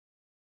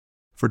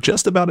for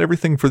just about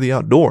everything for the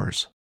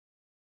outdoors.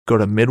 Go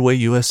to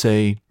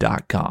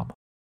midwayusa.com.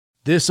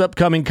 This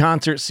upcoming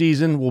concert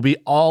season will be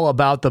all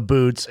about the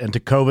boots, and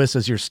Tecovas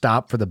is your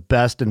stop for the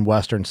best in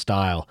Western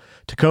style.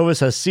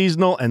 Tecovas has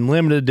seasonal and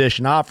limited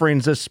edition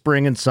offerings this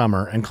spring and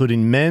summer,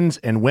 including men's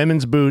and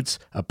women's boots,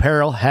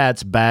 apparel,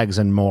 hats, bags,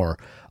 and more.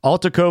 All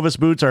Tecovas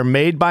boots are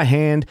made by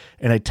hand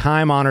in a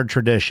time-honored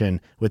tradition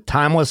with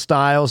timeless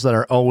styles that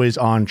are always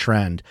on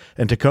trend.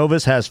 And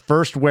Tecovas has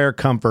first wear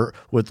comfort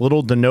with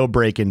little to no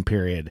break-in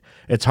period.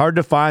 It's hard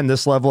to find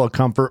this level of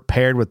comfort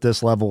paired with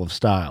this level of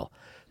style.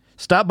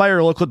 Stop by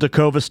your local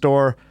Tecovas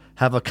store,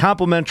 have a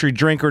complimentary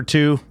drink or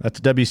two,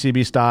 that's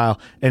WCB style,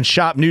 and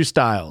shop new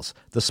styles.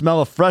 The smell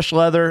of fresh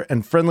leather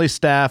and friendly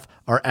staff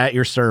are at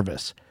your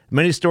service.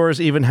 Many stores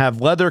even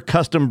have leather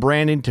custom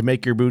branding to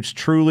make your boots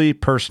truly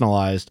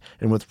personalized.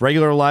 And with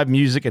regular live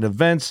music and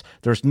events,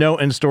 there's no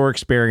in-store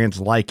experience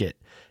like it.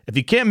 If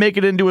you can't make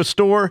it into a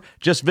store,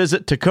 just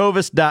visit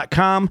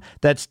tecovas.com.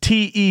 That's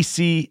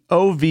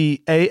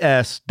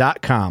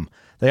TECOVAS.com.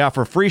 They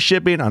offer free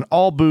shipping on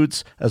all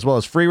boots, as well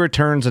as free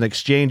returns and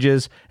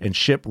exchanges, and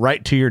ship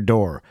right to your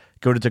door.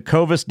 Go to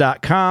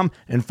tecovas.com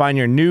and find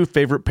your new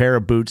favorite pair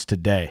of boots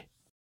today.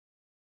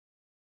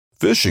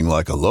 Fishing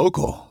like a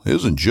local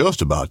isn't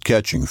just about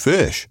catching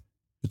fish.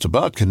 It's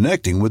about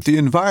connecting with the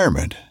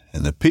environment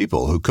and the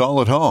people who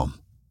call it home.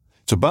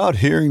 It's about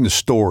hearing the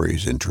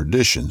stories and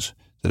traditions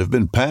that have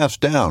been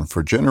passed down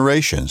for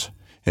generations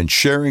and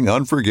sharing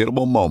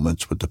unforgettable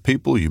moments with the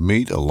people you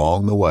meet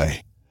along the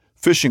way.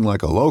 Fishing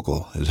like a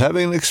local is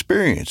having an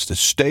experience that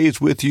stays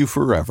with you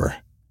forever.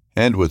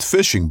 And with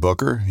Fishing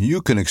Booker,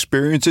 you can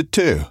experience it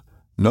too,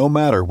 no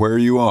matter where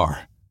you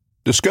are.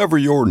 Discover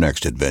your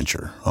next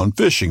adventure on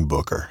Fishing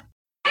Booker.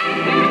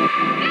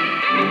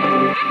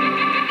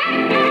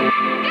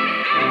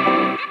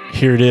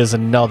 Here it is,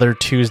 another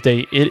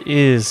Tuesday. It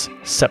is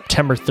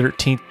September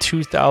 13th,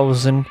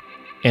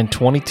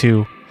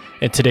 2022,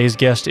 and today's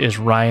guest is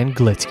Ryan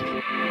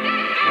Glitsky.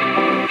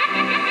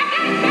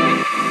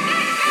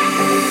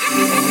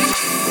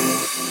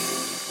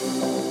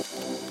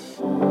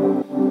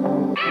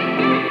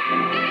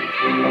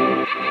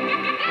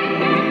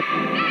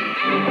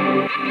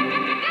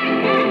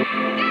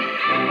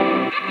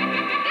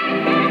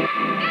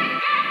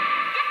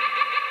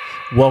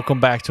 Welcome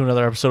back to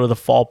another episode of the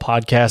Fall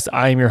Podcast.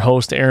 I am your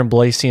host, Aaron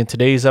Blasey, and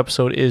today's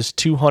episode is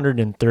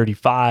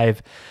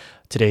 235.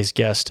 Today's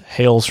guest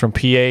hails from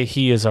PA.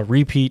 He is a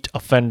repeat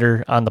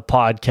offender on the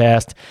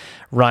podcast,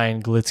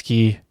 Ryan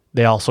Glitsky.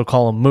 They also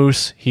call him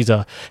Moose. He's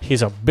a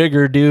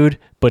bigger dude,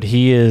 but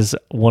he is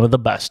one of the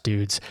best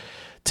dudes.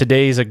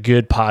 Today's a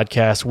good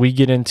podcast. We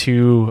get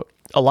into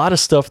a lot of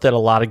stuff that a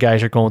lot of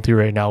guys are going through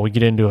right now. We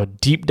get into a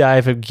deep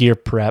dive of gear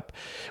prep.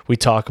 We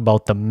talk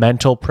about the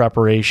mental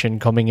preparation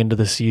coming into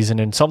the season,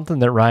 and something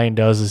that Ryan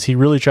does is he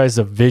really tries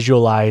to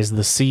visualize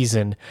the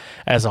season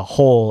as a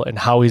whole and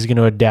how he's going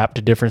to adapt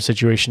to different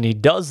situations. He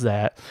does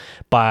that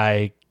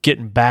by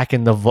getting back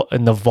in the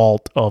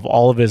vault of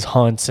all of his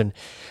hunts and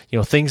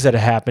things that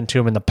have happened to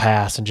him in the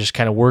past, and just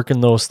kind of working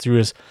those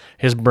through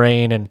his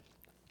brain and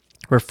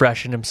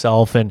refreshing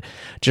himself and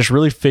just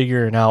really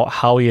figuring out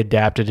how he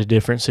adapted to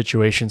different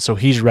situations so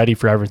he's ready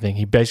for everything.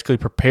 He basically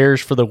prepares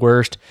for the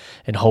worst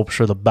and hopes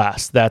for the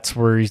best. That's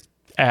where he's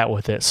at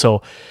with it.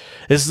 So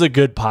this is a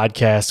good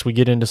podcast. We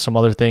get into some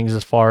other things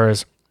as far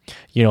as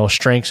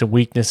strengths and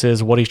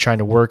weaknesses, what he's trying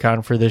to work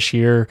on for this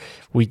year.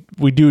 We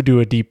do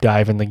a deep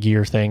dive in the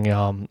gear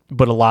thing,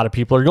 but a lot of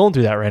people are going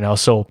through that right now.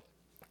 So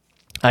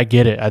I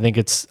get it. I think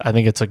it's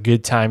a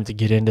good time to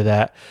get into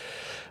that.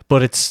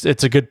 But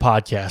it's a good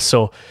podcast.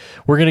 So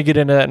we're going to get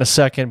into that in a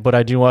second, but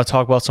I do want to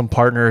talk about some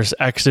partners,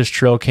 Exodus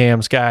Trail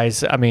Cams.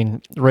 Guys, I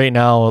mean, right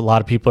now, a lot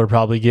of people are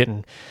probably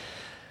getting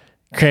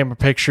camera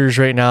pictures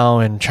right now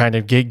and trying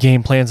to get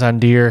game plans on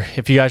deer.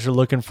 If you guys are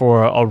looking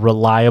for a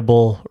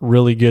reliable,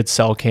 really good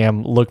cell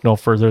cam, look no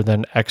further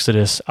than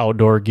Exodus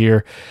Outdoor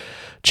Gear.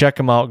 Check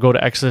them out. Go to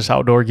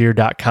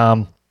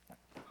exodusoutdoorgear.com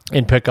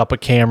and pick up a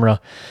camera.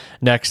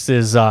 Next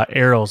is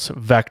arrows,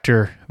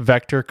 Vector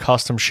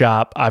Custom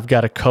Shop. I've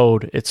got a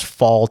code. It's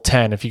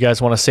Fall10. If you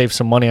guys want to save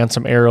some money on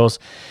some arrows,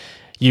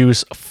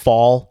 use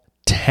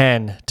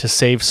Fall10 to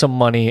save some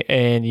money.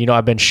 And,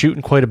 I've been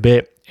shooting quite a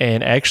bit.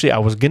 And actually, I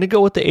was going to go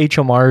with the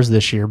HMRs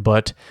this year,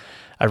 but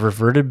I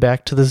reverted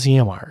back to the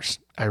ZMRs.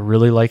 I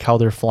really like how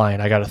they're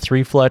flying. I got a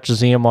 3-fletch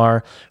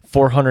ZMR,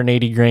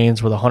 480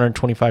 grains with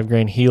 125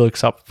 grain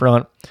helix up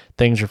front.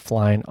 Things are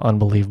flying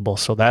unbelievable.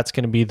 So that's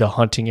going to be the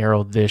hunting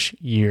arrow this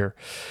year.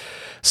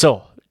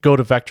 So go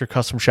to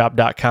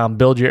vectorcustomshop.com,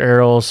 build your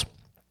arrows,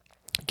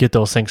 get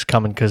those things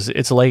coming because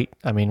it's late.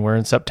 I mean, we're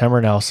in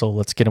September now, so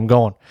let's get them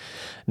going.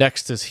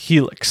 Next is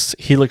Helix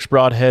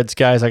broadheads.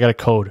 Guys, I got a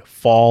code,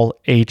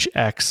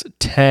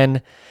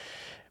 FALLHX10.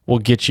 We'll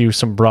get you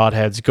some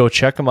broadheads. Go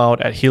check them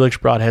out at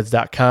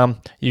helixbroadheads.com.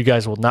 You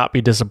guys will not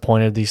be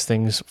disappointed. These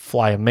things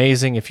fly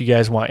amazing. If you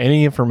guys want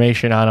any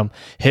information on them,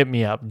 hit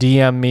me up.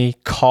 DM me.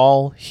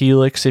 Call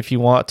Helix if you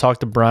want. Talk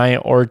to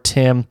Brian or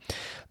Tim.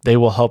 They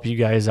will help you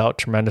guys out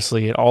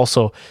tremendously. And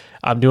also,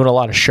 I'm doing a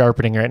lot of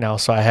sharpening right now.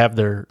 So I have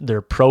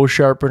their pro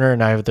sharpener,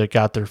 and I've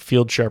got their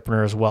field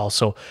sharpener as well.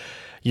 So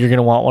you're going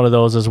to want one of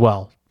those as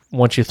well.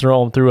 Once you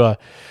throw them through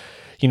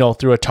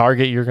a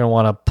target, you're going to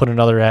want to put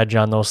another edge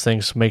on those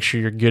things. So make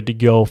sure you're good to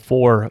go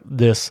for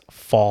this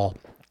fall.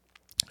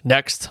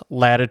 Next,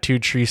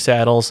 Latitude tree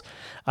saddles.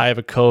 I have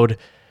a code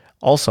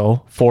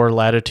also for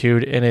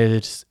Latitude, and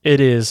it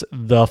is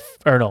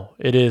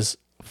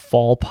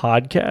Fall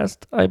Podcast,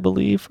 I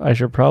believe. I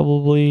should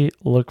probably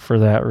look for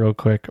that real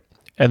quick.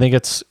 I think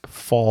it's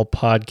Fall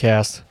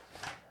Podcast.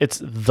 It's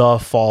the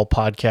Fall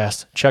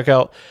Podcast. Check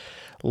out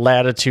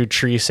Latitude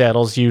tree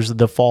saddles. Use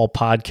the Fall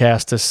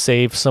Podcast to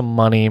save some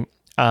money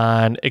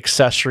on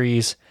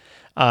accessories,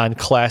 on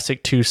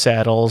Classic 2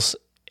 saddles,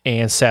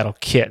 and saddle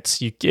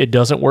kits. It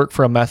doesn't work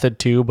for a Method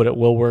 2, but it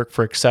will work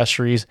for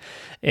accessories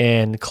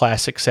and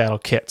classic saddle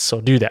kits.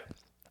 So do that.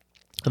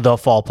 The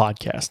Fall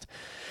Podcast.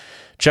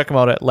 Check them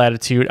out at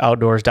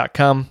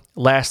latitudeoutdoors.com.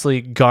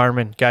 Lastly,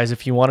 Garmin. Guys,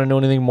 if you want to know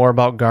anything more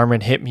about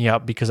Garmin, hit me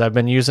up, because I've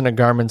been using a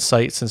Garmin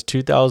site since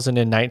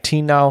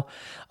 2019 now.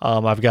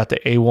 I've got the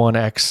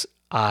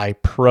A1XI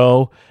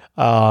Pro.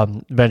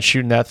 Been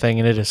shooting that thing,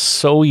 and it is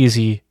so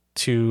easy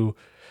to...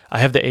 I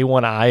have the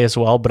A1i as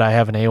well, but I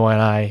have an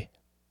A1i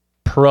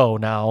Pro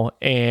now,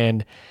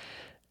 and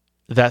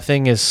that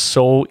thing is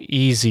so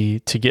easy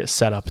to get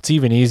set up. It's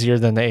even easier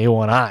than the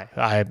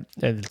A1i.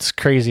 It's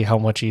crazy how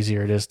much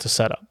easier it is to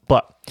set up.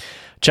 But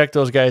check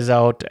those guys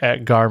out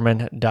at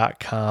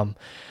garmin.com.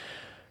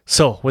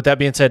 So with that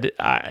being said,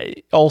 I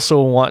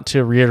also want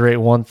to reiterate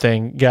one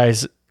thing.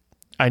 Guys,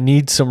 I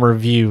need some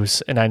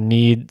reviews and I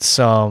need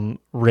some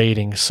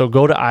ratings. So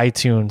go to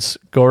iTunes.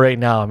 Go right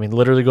now. I mean,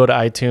 literally go to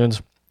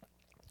iTunes.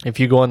 If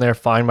you go in there,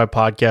 find my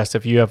podcast.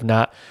 If you have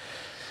not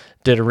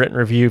did a written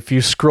review, if you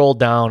scroll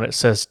down, it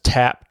says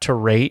tap to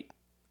rate,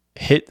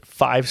 hit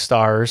 5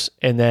 stars,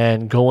 and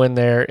then go in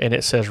there and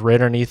it says right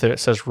underneath it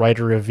says write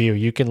a review.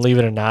 You can leave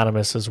it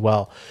anonymous as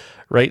well.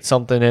 Write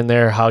something in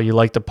there, how you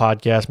like the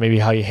podcast, maybe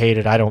how you hate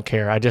it. I don't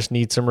care. I just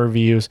need some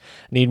reviews,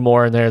 need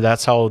more in there.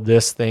 That's how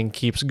this thing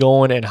keeps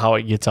going and how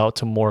it gets out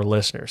to more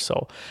listeners.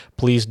 So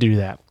please do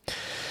that.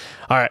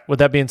 All right, with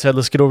that being said,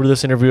 let's get over to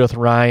this interview with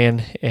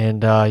Ryan,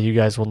 and you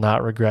guys will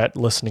not regret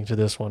listening to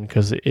this one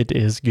because it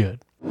is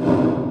good.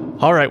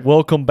 All right,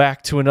 welcome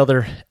back to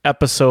another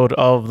episode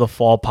of the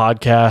Fall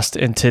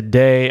Podcast, and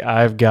today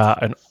I've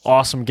got an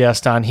awesome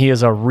guest on. He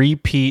is a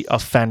repeat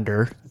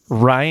offender.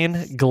 Ryan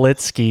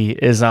Glitsky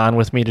is on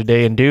with me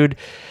today, and dude,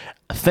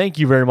 thank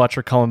you very much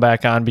for coming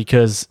back on,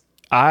 because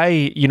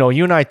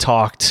you and I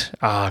talked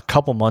a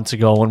couple months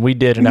ago when we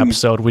did an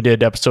episode. We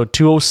did episode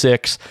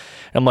 206.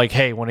 I'm like,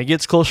 hey, when it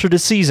gets closer to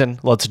season,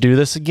 let's do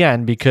this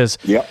again, because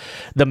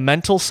the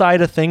mental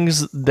side of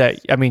things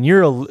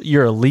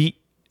you're elite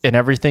in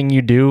everything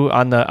you do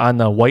on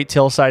the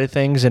whitetail side of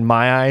things in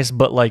my eyes,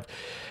 but like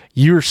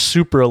you're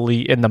super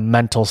elite in the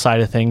mental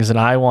side of things, and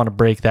I want to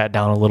break that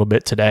down a little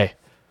bit today.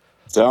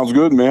 Sounds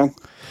good, man.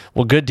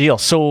 Well, good deal.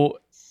 So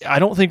I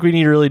don't think we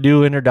need to really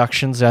do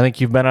introductions. I think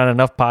you've been on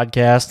enough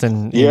podcasts,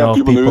 and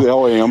people knew who the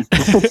hell I am.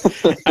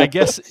 I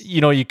guess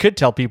you could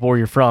tell people where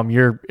you're from.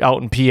 You're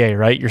out in PA,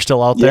 right? You're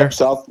still out there.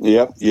 South.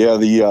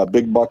 The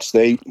big buck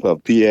state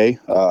of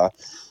PA,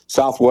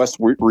 Southwest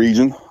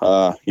region.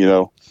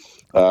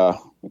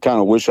 I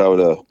kind of wish I would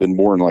have been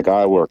born like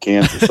Iowa or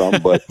Kansas or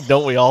something, but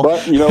don't we all?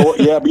 But you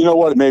know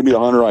what? It made me the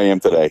hunter I am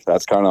today.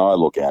 That's kind of how I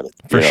look at it.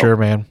 For sure,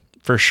 man.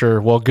 For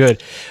sure. Well,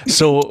 good.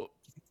 So,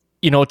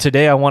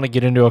 today I want to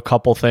get into a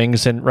couple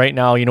things, and right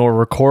now, we're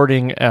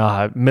recording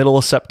middle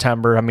of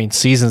September. I mean,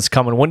 season's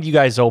coming. When do you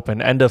guys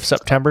open? End of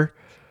September?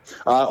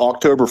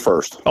 October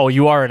 1st. Oh,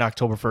 you are in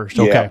October 1st.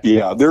 Okay.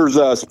 Yeah. There's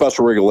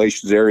special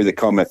regulations area that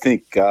come, I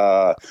think,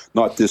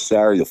 not this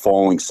Saturday, the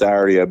following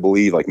Saturday, I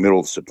believe, like middle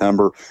of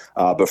September.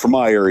 But for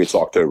my area, it's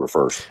October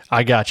 1st.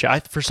 I got you.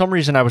 For some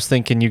reason, I was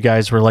thinking you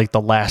guys were like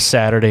the last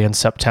Saturday in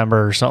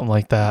September or something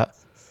like that.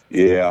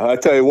 Yeah, I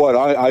tell you what,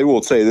 I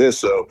will say this.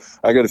 So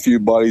I got a few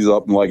buddies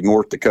up in like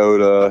North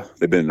Dakota.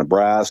 They've been in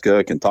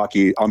Nebraska,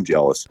 Kentucky. I'm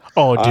jealous.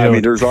 Oh, dude. I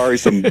mean, there's already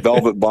some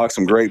velvet bucks,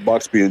 some great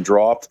bucks being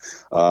dropped.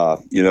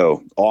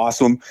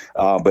 Awesome.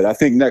 But I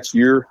think next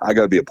year I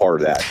got to be a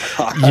part of that.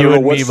 I don't know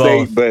what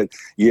state, but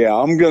yeah,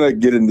 I'm gonna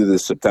get into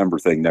this September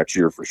thing next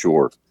year for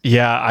sure.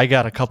 Yeah, I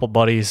got a couple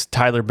buddies,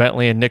 Tyler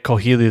Bentley and Nick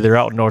Cohealy. They're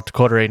out in North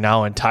Dakota right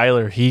now, and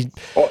Tyler, he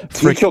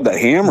killed that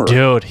hammer,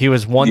 dude. He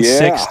was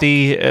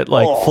 160 at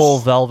full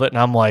velvet. And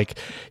I'm like,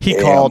 he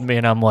called me,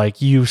 and I'm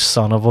like, you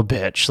son of a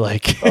bitch.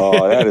 Like,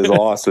 oh, that is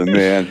awesome,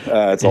 man.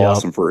 That's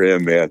awesome for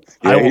him, man.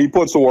 Yeah, he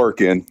puts the work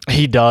in.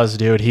 He does,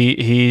 dude.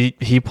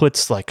 He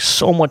puts like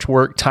so much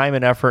work, time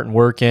and effort and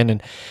work in,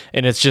 and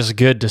it's just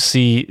good to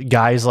see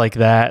guys like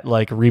that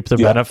like reap the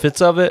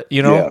benefits of it,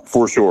 Yeah,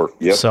 for sure.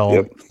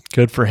 Yep.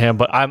 Good for him,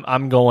 but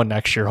I'm going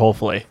next year,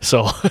 hopefully.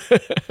 So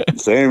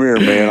same here,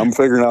 man. I'm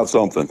figuring out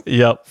something.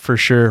 Yep, for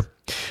sure.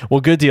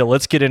 Well, good deal.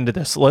 Let's get into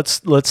this. Let's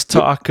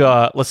talk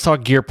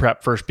gear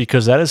prep first,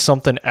 because that is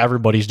something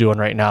everybody's doing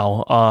right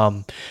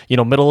now.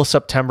 Middle of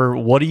September,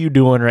 what are you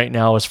doing right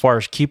now as far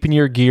as keeping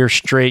your gear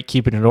straight,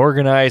 keeping it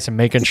organized, and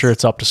making sure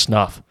it's up to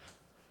snuff?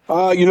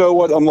 You know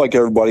what? I'm like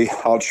everybody.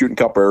 Out shooting a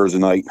couple arrows a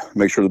night,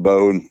 make sure the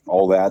bow and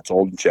all that's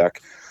all in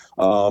check.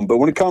 But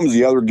when it comes to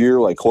the other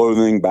gear, like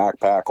clothing,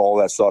 backpack, all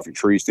that stuff, your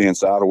tree stand,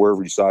 saddle, wherever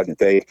you decide to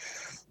take,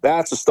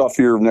 that's the stuff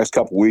here the next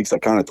couple of weeks I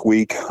kind of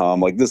tweak.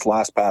 Like this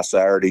past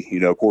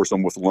Saturday, of course,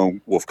 I'm with the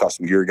Lone Wolf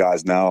Custom Gear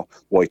guys now,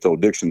 Whitetail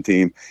Addiction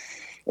team.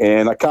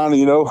 And I kind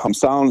of, I'm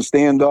sounding the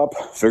stand up,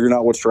 figuring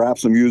out what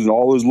straps I'm using,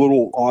 all those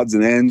little odds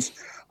and ends.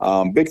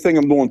 Big thing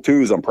I'm doing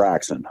too is I'm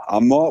practicing.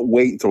 I'm not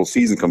waiting until the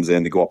season comes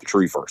in to go up a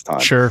tree first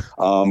time. Sure.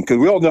 Because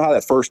we all know how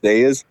that first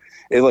day is.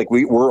 It, like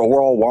we're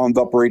all wound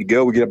up, ready to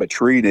go. We get up a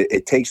tree, and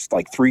it takes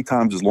like 3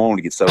 times as long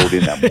to get settled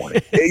in that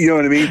morning. You know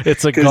what I mean?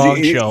 It's a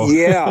gong show.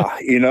 Yeah.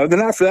 Then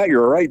after that,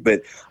 you're all right.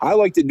 But I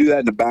like to do that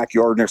in the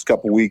backyard next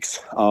couple of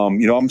weeks.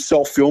 I'm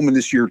self-filming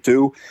this year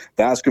too.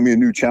 That's going to be a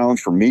new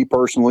challenge for me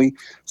personally.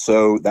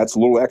 So that's a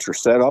little extra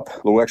setup,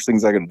 little extra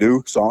things I got to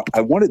do. So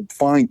I want to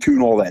fine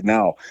tune all that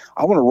now.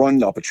 I want to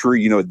run up a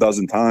tree, a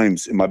dozen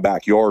times in my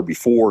backyard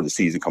before the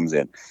season comes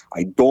in.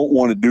 I don't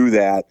want to do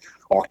that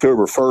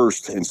October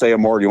 1st and say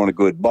I'm already on a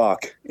good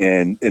buck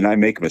and I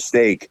make a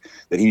mistake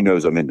that he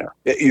knows I'm in there.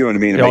 You know what I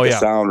mean? To make a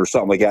sound or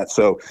something like that.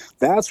 So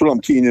that's what I'm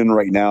keying in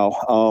right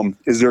now.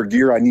 Is there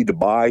gear I need to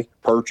buy,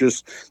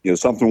 purchase,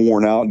 something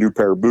worn out, new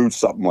pair of boots,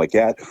 something like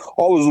that.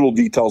 All those little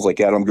details like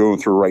that I'm going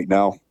through right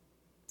now.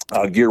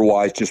 Gear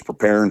wise, just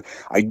preparing.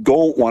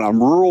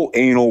 I'm real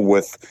anal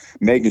with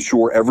making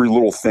sure every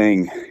little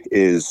thing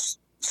is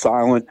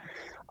silent.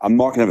 I'm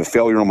not going to have a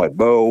failure on my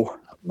bow,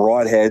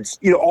 broadheads,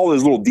 all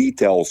those little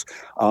details.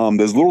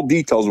 Those little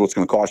details are what's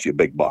going to cost you a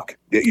big buck.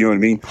 You know what I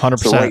mean? 100%.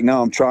 So right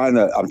now I'm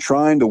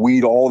trying to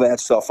weed all that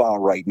stuff out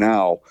right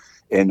now.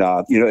 And,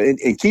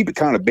 and keep it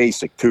kind of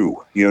basic too.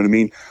 You know what I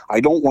mean?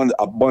 I don't want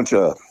a bunch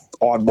of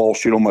oddball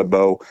shit on my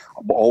bow,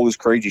 all this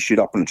crazy shit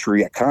up in a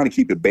tree. I kind of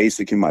keep it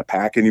basic in my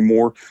pack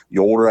anymore. The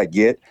older I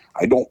get,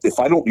 if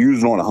I don't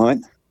use it on a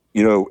hunt,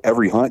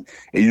 every hunt,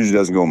 it usually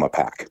doesn't go in my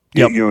pack.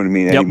 Yep. You know what I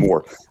mean?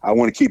 Anymore. I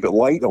want to keep it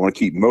light. I want to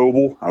keep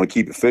mobile. I want to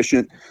keep it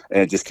efficient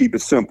and just keep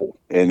it simple.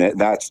 And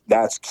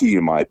that's key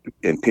in my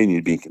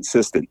opinion, being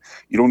consistent.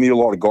 You don't need a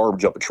lot of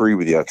garbage up a tree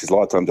with you because a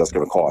lot of times that's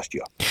going to cost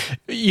you.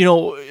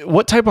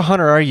 What type of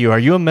hunter are you? Are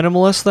you a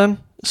minimalist then?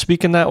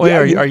 Speaking that way,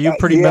 are you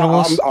pretty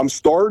minimalist? I'm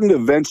starting to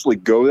eventually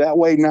go that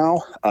way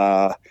now.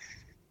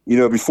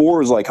 Before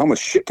it was like, how much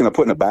shit can I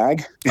put in a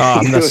bag?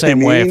 I'm the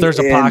same way. If there's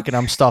a pocket,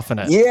 I'm stuffing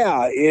it.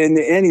 Yeah, and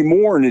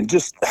anymore, and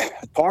just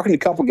talking to a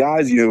couple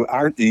guys, some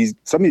of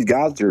these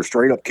guys that are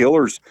straight up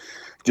killers,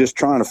 just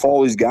trying to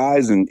follow these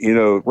guys and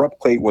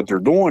replicate what they're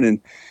doing,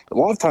 and a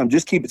lot of times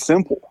just keep it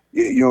simple.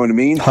 You know what I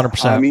mean?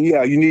 100%. I mean,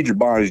 you need your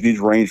binders, you need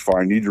your range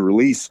fire, you need your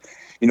release.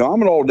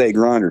 I'm an all day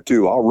grinder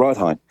too. I'll rut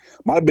hunt.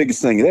 My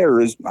biggest thing there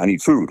is I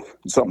need food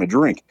and something to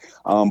drink.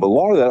 But a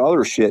lot of that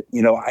other shit,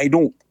 I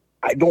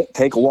don't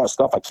take a lot of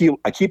stuff.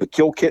 I keep a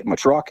kill kit in my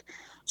truck.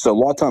 So a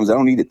lot of times I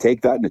don't need to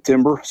take that in the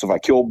timber. So if I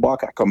kill a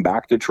buck, I come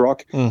back to the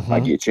truck, I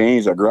get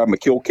changed, I grab my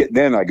kill kit,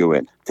 then I go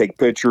in, take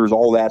pictures,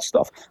 all that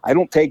stuff. I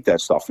don't take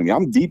that stuff with me.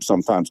 I'm deep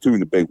sometimes too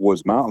in the big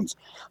woods mountains.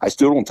 I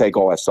still don't take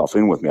all that stuff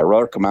in with me. I'd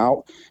rather come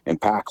out and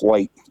pack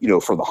light,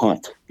 for the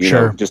hunt.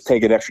 Just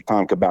take an extra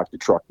time, come back to the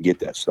truck and get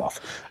that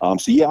stuff. I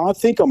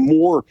think I'm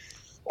more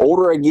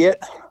older I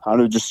get. I don't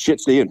know, just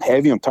shit's getting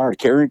heavy. I'm tired of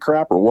carrying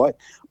crap or what,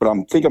 but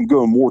I think I'm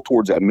going more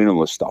towards that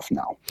minimalist stuff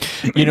now.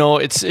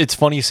 It's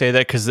funny you say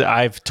that because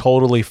I've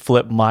totally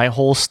flipped my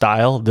whole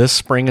style this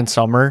spring and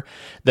summer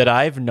that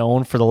I've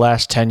known for the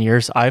last 10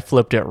 years. I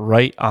flipped it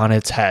right on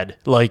its head.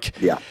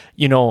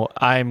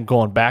 I'm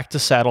going back to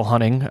saddle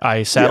hunting.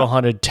 I saddle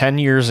hunted 10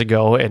 years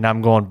ago and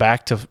I'm going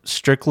back to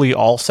strictly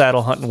all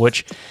saddle hunting,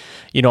 which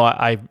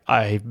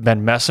I've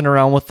been messing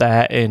around with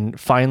that, and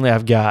finally I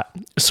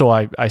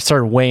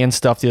started weighing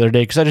stuff the other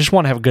day because I just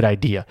want to have a good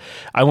idea.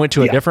 I went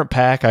to a different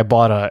pack. I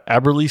bought a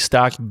Eberly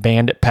stock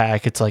Bandit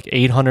pack. It's like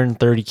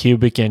 830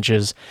 cubic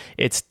inches.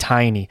 It's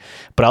tiny,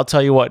 but I'll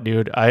tell you what,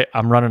 dude,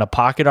 I'm running a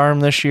pocket arm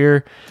this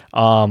year.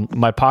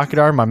 My pocket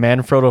arm, my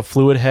Manfrotto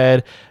fluid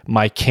head,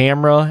 my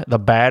camera, the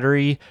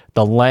battery,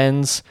 the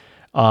lens,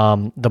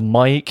 the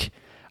mic,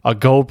 a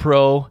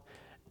GoPro,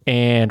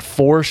 and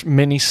 4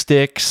 mini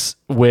sticks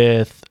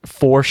with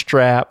 4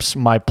 straps,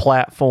 my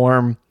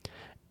platform,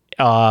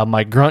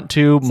 my grunt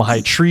tube, my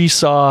tree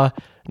saw,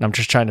 and I'm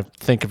just trying to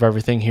think of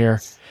everything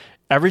here.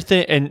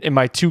 Everything, and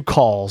my 2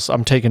 calls.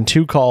 I'm taking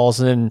 2 calls,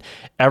 and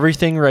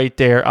everything right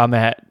there, I'm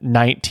at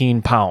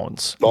 19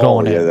 pounds.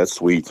 Oh, yeah, that's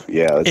sweet.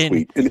 Yeah, that's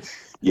sweet.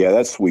 Yeah,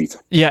 that's sweet.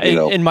 Yeah,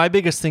 and my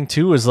biggest thing,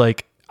 too, is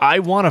like, I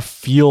want to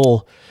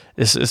feel...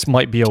 This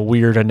might be a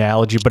weird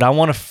analogy, but I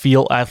want to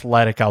feel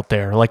athletic out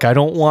there. Like I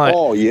don't want,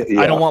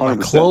 I don't want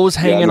my clothes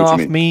hanging off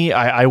me.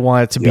 I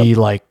want it to be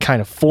like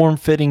kind of form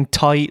fitting,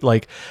 tight.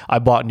 Like I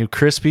bought new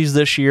Crispies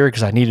this year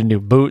because I needed new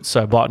boots,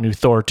 so I bought new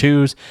Thor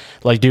 2s.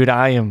 Like, dude,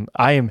 I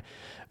am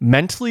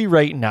mentally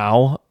right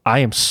now, I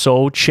am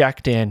so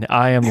checked in.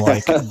 I am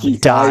like I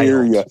dialed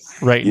hear ya.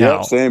 right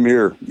now. Same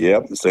here.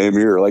 Yep, same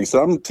here. Like,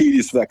 so I'm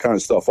tedious for that kind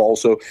of stuff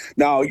also.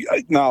 Now,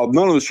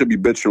 none of us should be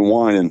bitching and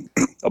whining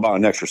about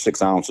an extra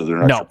 6 ounces or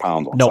an extra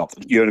pound on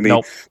something. You know what I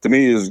mean? To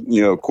me is,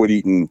 quit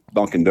eating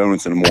Dunkin'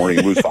 Donuts in the morning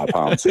and lose 5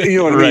 pounds. You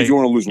know what I mean? If you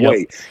want to lose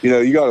weight,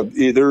 you got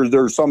to,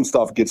 there's some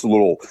stuff gets a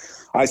little,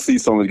 I see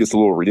some that gets a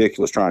little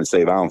ridiculous trying to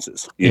save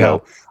ounces. You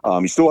know,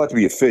 you still have to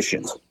be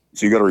efficient.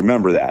 So you got to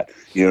remember that,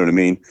 you know what I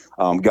mean?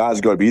 Guys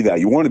got to be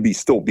that. You want to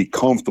still be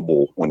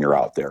comfortable when you're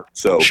out there.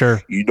 So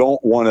you don't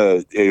want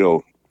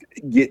to,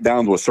 get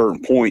down to a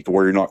certain point to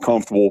where you're not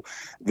comfortable.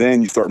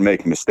 Then you start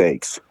making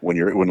mistakes when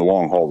the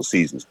long haul of the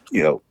season,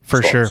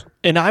 For sure.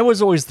 And I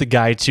was always the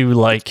guy too,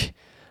 like,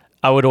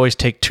 I would always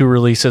take 2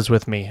 releases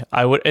with me.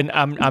 I would, and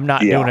I'm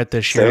not doing it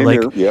this year.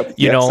 Same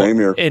here. Same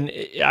here. And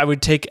I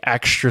would take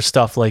extra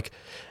stuff like,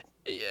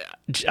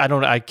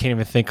 I can't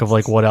even think of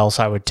like what else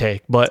I would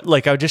take, but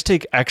like I would just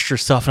take extra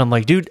stuff, and I'm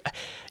like, dude,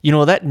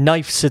 that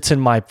knife sits in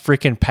my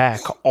freaking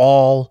pack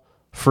all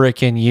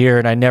freaking year,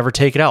 and I never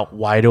take it out.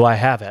 Why do I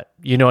have it?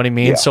 You know what I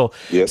mean? Yeah. So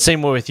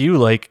same way with you,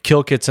 like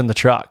kill kit's in the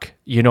truck.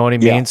 You know what I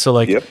mean? So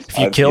like if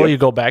you kill, you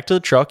go back to the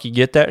truck, you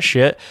get that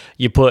shit,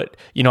 you put,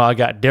 I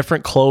got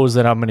different clothes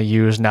that I'm going to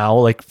use now.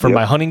 Like for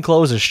my hunting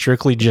clothes is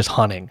strictly just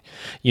hunting,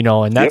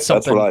 and that's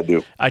something that's what I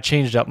do. I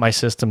changed up my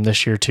system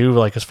this year too.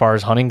 Like as far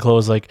as hunting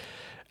clothes, like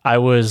I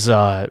was,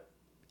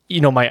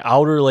 my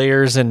outer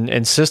layers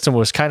and system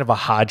was kind of a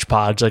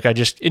hodgepodge. Like and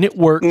it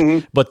worked,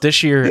 but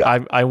this year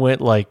I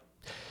went like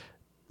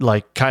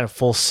kind of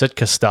full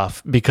Sitka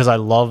stuff because I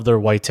love their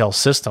whitetail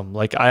system.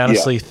 Like I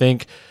honestly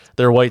think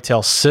their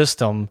whitetail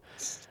system,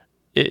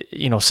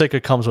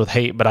 Sitka comes with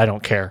hate, but I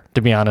don't care,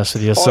 to be honest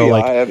with you.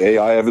 I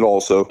have it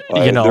also.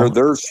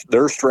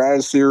 Their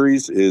Stratus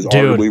series is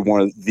arguably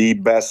one of the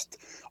best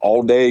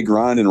all day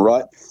grind and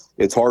rut.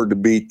 It's hard to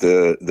beat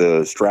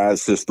the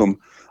Stratus system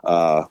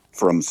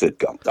from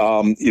Sitka.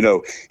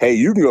 Hey,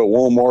 you can go to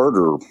Walmart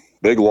or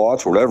Big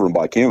Lots or whatever and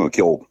buy camo and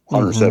kill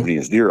 170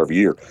 inch deer every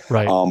year.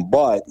 Right.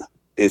 But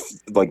if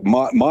like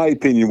my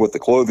opinion with the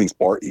clothing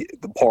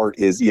part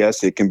is,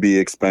 yes, it can be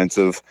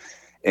expensive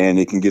and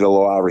it can get a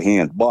little out of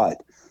hand, but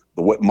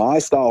what my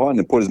style hunting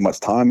and put as much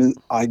time in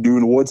I do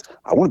in the woods,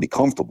 I want to be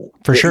comfortable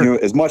for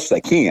sure, as much as I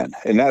can.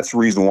 And that's the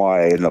reason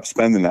why I ended up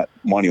spending that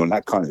money on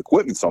that kind of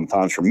equipment.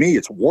 Sometimes for me,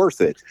 it's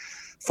worth it.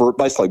 For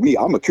guys like me,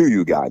 I'm a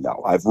Kuiu guy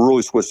now. I've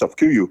really switched up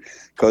Kuiu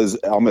because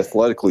I'm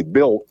athletically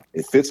built.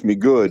 It fits me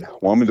good.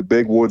 When I'm in the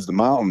big woods, the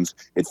mountains,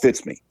 it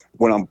fits me.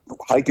 When I'm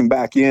hiking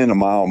back in a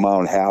mile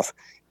and a half,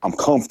 I'm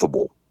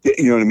comfortable.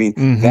 You know what I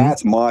mean?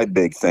 That's my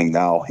big thing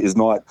now, is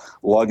not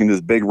lugging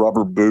those big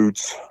rubber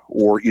boots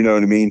or, you know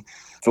what I mean?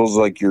 Feels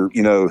like your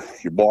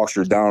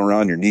boxers down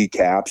around your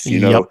kneecaps,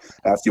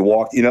 after you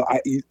walk,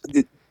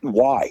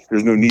 why?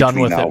 There's no need Done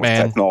for with now it,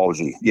 man. with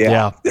technology.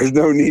 Yeah. There's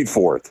no need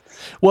for it.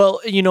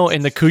 Well,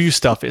 and the Kuiu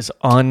stuff is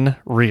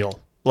unreal.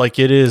 Like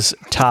it is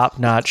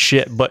top-notch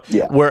shit. But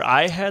where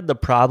I had the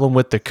problem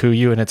with the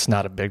Kuiu, and it's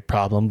not a big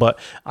problem, but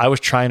I was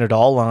trying it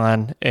all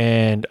on,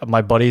 and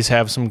my buddies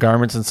have some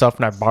garments and stuff,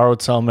 and I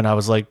borrowed some, and I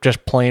was like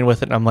just playing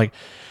with it, and I'm like,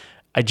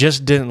 I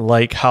just didn't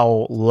like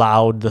how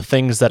loud the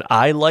things that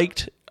I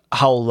liked,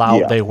 how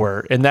loud they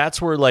were. And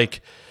that's where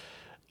like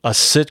a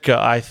Sitka,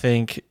 I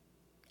think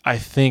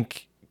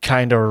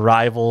kind of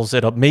rivals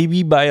it up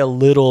maybe by a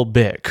little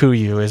bit.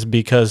 Kuiu is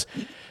because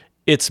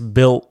it's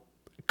built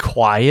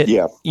quiet.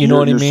 Yeah. You know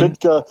what I mean?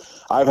 Sitka,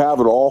 I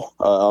have it all.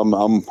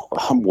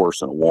 I'm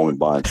worse than a woman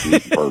buying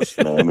shoes first,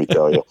 man. Let me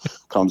tell you.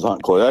 Comes on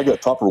clothes. I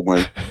got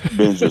Tupperware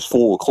bins just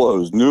full of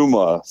clothes.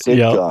 Numa,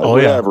 Sitka,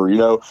 whatever,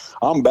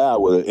 I'm bad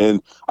with it.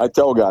 And I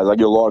tell guys, I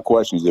get a lot of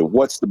questions.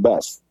 What's the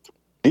best?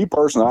 Me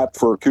personally, I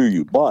prefer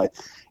Kuiu, but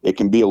it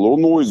can be a little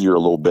noisier a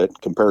little bit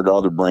compared to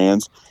other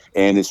brands,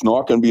 and it's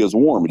not going to be as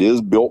warm. It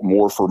is built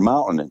more for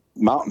mountain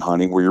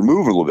hunting where you're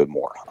moving a little bit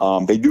more.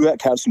 They do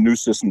have some new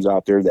systems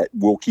out there that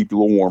will keep you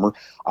a little warmer.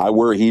 I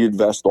wear a heated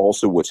vest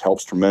also, which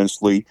helps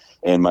tremendously,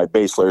 and my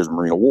base layer is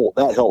merino wool.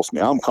 That helps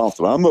me. I'm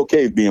comfortable. I'm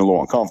okay with being a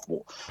little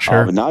uncomfortable.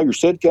 Sure. But now your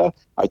Sitka,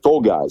 I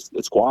told guys,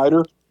 it's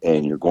quieter,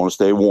 and you're going to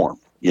stay warm.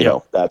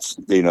 That's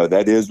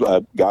that is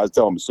guys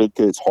tell me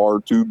Sitka, it's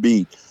hard to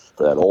beat.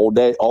 That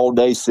all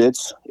day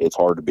sits, it's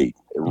hard to beat.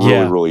 It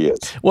really is.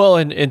 Well,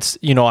 and it's,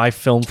 I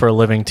film for a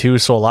living too.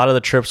 So a lot of the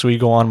trips we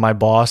go on, my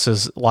boss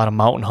is a lot of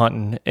mountain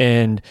hunting,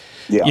 and,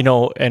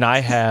 and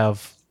I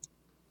have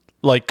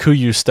like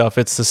Kuiu stuff.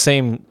 It's the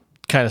same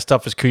kind of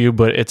stuff as Kuiu,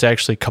 but it's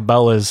actually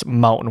Cabela's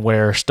mountain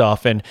wear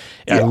stuff. And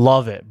I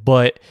love it,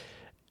 but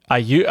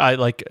I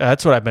like,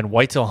 that's what I've been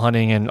whitetail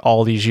hunting in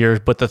all these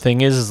years. But the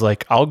thing is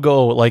like, I'll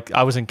go, like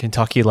I was in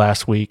Kentucky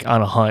last week on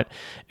a hunt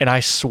and I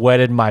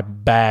sweated my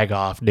bag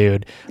off,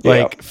 dude,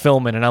 like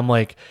filming. And I'm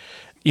like,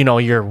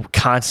 you're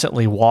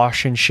constantly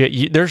washing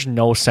shit. There's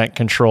no scent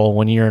control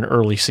when you're in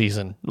early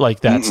season,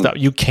 like that stuff.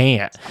 You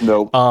can't.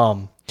 Nope.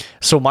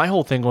 So my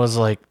whole thing was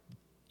like,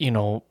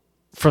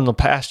 from the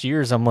past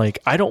years, I'm like,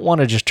 I don't want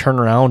to just turn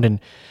around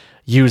and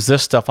use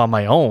this stuff on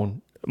my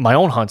own. my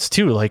own hunts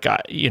too. Like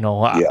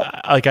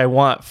I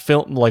want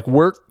film, like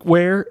work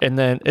wear, and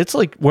then it's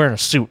like wearing a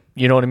suit.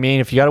 You know what I mean?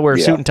 If you got to wear a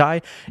suit and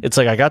tie, it's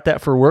like I got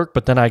that for work,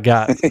 but then I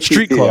got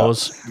street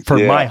clothes for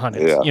my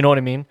hunting. Yeah. You know what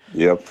I mean?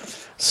 Yep.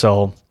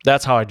 So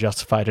that's how I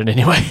justified it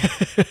anyway.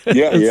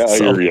 Yeah, I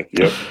hear you.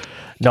 Yep.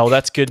 No,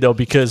 that's good though,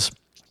 because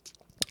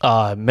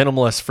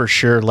minimalist for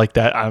sure. Like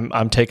that,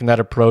 I'm taking that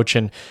approach,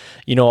 and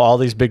all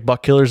these big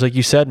buck killers, like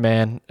you said,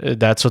 man,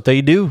 that's what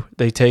they do.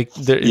 They take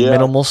the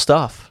minimal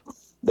stuff.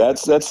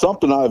 That's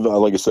something I've,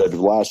 like I said, the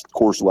last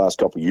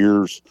couple of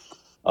years,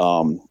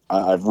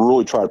 I've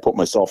really tried to put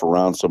myself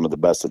around some of the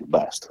best of the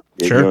best.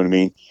 Sure. You know what I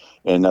mean?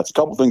 And that's a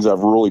couple of things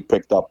I've really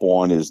picked up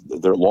on is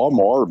they're a lot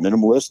more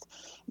minimalist.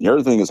 And the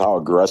other thing is how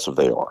aggressive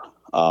they are.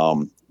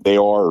 They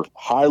are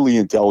highly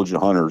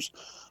intelligent hunters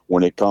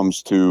when it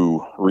comes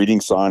to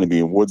reading sign and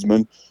being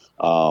woodsmen,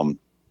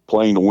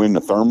 playing to win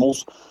the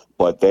thermals,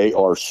 but they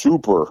are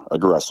super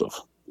aggressive.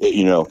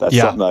 That's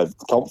something a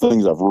couple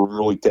things I've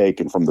really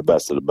taken from the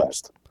best of the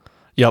best.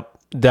 Yep,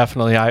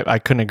 definitely. I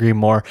couldn't agree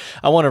more.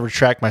 I want to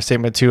retract my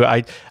statement too.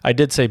 I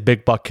did say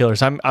big buck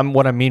killers. I'm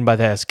what I mean by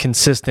that is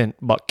consistent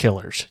buck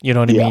killers. You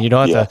know what I mean? You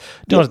don't have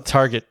to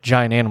target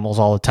giant animals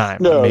all the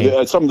time. No,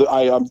 it's something that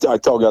I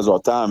tell guys all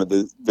the time.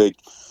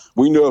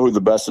 We know who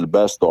the best of the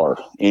best are.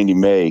 Andy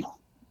May,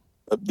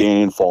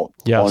 Dan Infalt,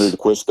 Juan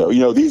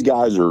DeQuisto. These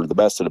guys are the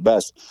best of the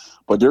best.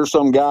 But there's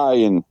some guy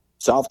in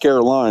South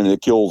Carolina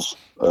that kills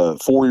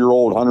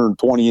 4-year-old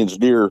 120-inch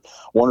deer,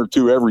 one or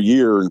two every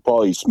year, and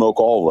probably smoke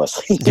all of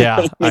us.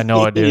 Yeah, I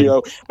know it,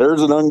 dude.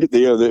 There's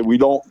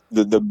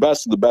the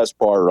best of the best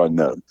part are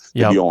unknown.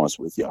 To be honest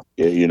with you,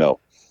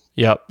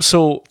 Yep.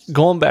 So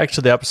going back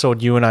to the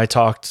episode you and I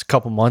talked a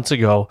couple months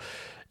ago,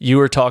 you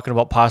were talking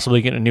about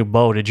possibly getting a new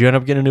bow. Did you end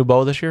up getting a new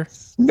bow this year?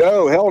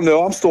 No, hell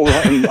no. I'm still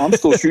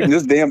shooting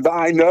this damn.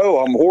 I know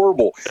I'm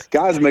horrible.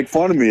 Guys make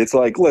fun of me. It's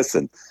like,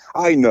 listen.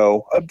 I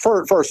know.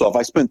 First off,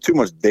 I spent too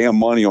much damn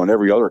money on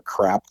every other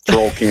crap,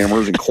 trail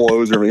cameras and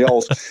clothes and everything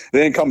else.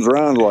 Then it comes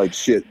around like,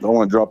 shit, I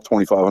want to drop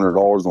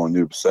 $2,500 on a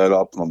new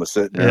setup. And I'm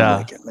sitting there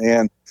thinking,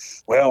 man,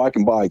 well, I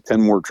can buy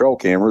 10 more trail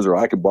cameras, or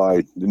I could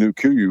buy the new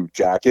Kuyu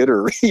jacket,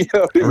 or,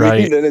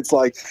 right. And it's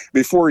like,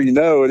 before you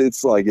know it,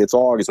 it's like, it's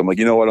August. I'm like,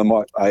 you know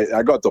what?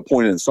 I got to the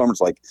point in the summer.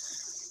 It's like,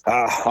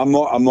 I'm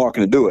not going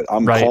to do it.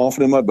 I'm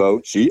confident in my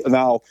boat.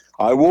 Now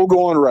I will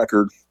go on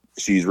record.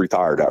 She's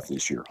retired after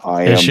this year.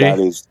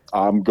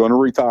 I'm going to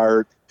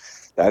retire.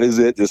 That is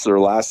it. This is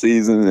her last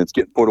season, and it's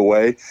getting put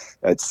away.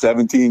 At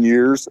 17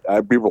 years,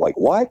 people are like,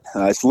 what?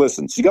 And I said,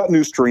 listen, she got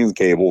new string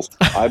cables.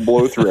 I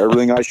blow through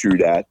everything I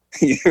shoot at.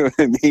 You know what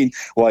I mean?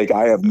 Like,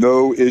 I have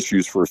no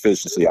issues for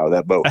efficiency out of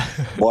that boat,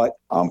 but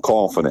I'm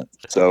confident.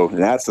 So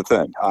that's the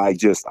thing. I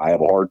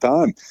have a hard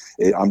time.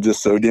 I'm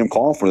just so damn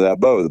confident of that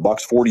bow. The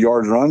buck's 40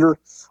 yards or under.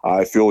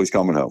 I feel he's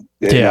coming home.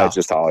 And that's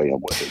just how I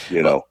am with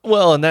it,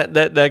 Well, and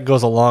that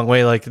goes a long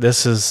way. Like,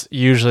 this is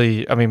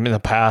usually, in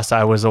the past,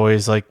 I was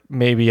always like,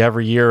 maybe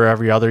every year or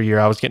every other year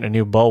I was getting a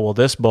new bow. Well,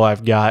 this bow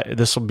I've got,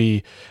 this will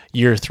be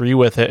year 3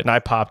 with it. And I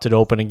popped it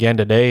open again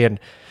today and,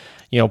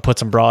 put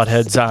some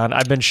broadheads on.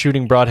 I've been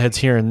shooting broadheads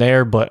here and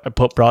there, but I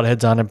put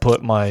broadheads on and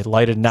put my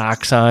lighted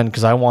nocks on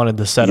because I wanted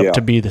the setup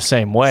to be the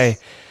same way.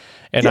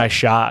 And I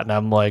shot, and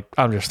I'm like,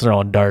 I'm just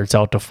throwing darts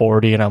out to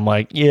 40, and I'm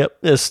like,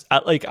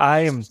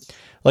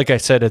 like I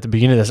said at the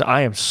beginning of this,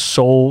 I am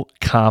so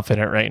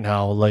confident right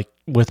now, like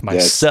with my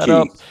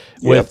setup,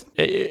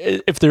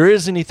 if there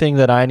is anything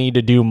that I need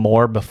to do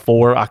more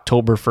before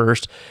October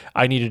 1st,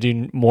 I need to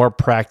do more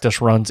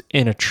practice runs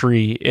in a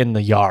tree in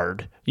the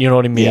yard. You know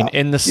what I mean?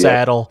 In the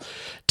saddle,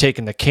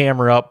 taking the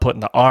camera up, putting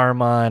the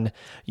arm on,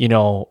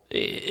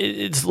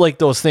 it's like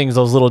those things,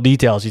 those little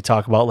details you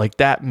talk about, like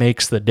that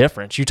makes the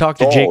difference. You talk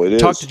to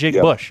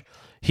Jake Bush.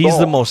 He's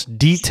the most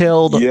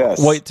detailed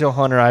whitetail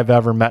hunter I've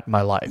ever met in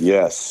my life.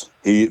 Yes,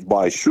 he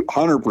by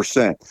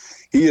 100%.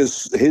 He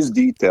is his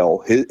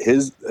detail,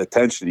 his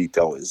attention to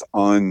detail is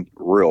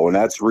unreal, and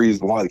that's the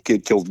reason why the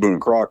kid kills Boone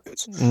and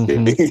Crockett's.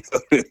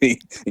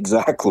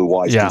 Exactly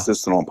why he's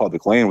consistent on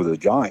public land with the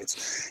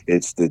giants.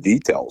 It's the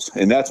details,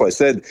 and that's why I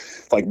said,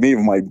 like me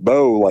with my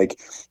bow, like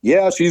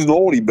she's an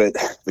oldie, but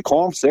the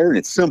comp's there and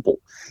it's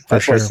simple.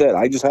 That's why I said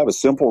I just have a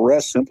simple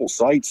rest, simple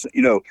sights.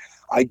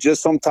 I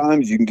just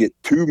sometimes you can get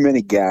too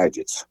many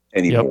gadgets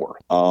anymore.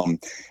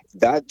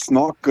 That's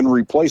not going to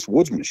replace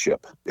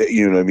woodsmanship. At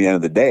the end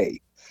of the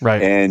day.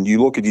 Right. And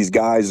you look at these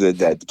guys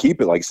that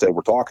keep it, like I said,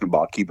 we're talking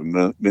about keeping,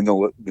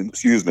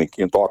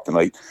 can't talk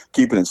tonight,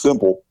 keeping it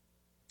simple.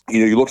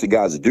 You look at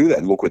guys that do that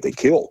and look what they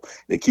kill.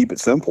 They keep it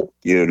simple.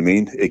 You know what I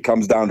mean? It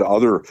comes down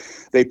to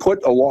they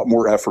put a lot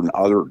more effort in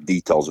other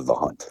details of the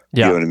hunt.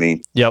 You know what I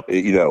mean? Yep.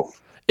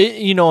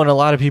 And a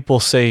lot of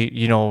people say,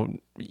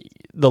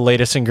 the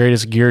latest and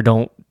greatest gear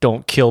don't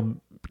kill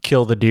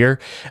the deer.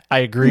 I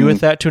agree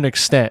with that to an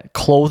extent.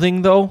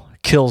 Clothing, though,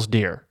 kills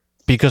deer.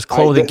 Because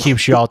clothing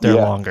keeps you out there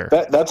longer.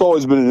 That's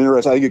always been an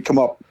interest. I think it come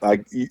up. I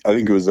think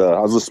it was I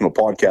was listening to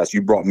a podcast.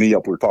 You brought me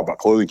up. We were talking about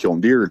clothing killing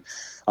deer.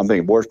 I'm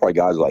thinking, boy, there's probably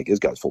guys like, this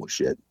guy's full of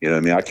shit. You know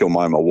what I mean? I kill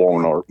mine in my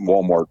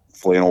Walmart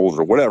flannels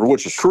or whatever,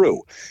 which is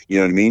true. You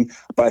know what I mean?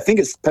 But I think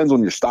it depends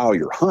on your style,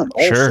 your hunt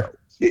also. Sure.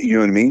 You know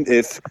what I mean?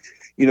 If,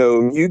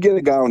 you get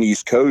a guy on the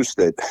East Coast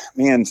that,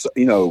 man,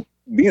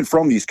 being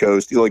from the East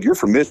Coast, like you're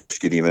from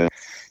Michigan even,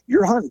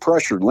 you're hunting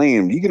pressured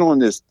land. You get on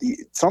this,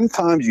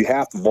 sometimes you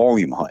have to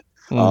volume hunt.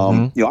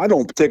 I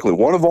don't particularly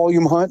want to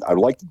volume hunt. I'd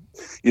like to,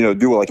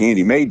 do what like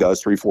Andy May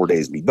does, 3-4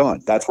 days and be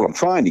done. That's what I'm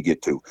trying to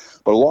get to.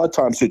 But a lot of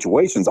times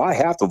situations, I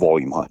have to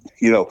volume hunt.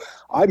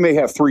 I may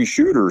have 3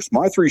 shooters.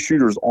 My 3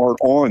 shooters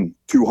aren't on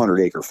 200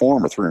 acre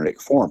farm or 300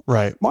 acre farm.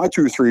 Right. My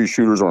 2-3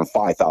 shooters are on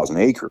 5,000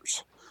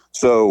 acres.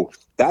 So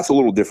that's a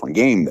little different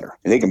game there,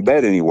 and they can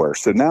bed anywhere.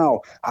 So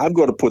now I've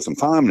got to put some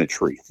time in a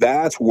tree.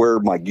 That's where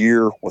my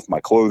gear with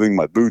my clothing,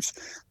 my boots,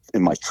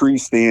 and my tree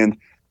stand,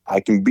 I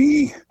can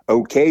be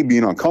okay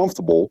being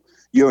uncomfortable.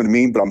 You know what I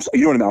mean? But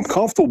I'm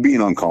comfortable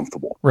being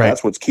uncomfortable. Right.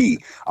 That's what's key.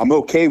 I'm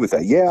okay with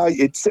that. Yeah,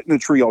 it's sitting in a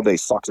tree all day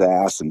sucks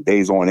ass and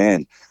days on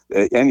end.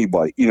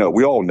 Anybody,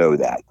 we all know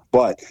that.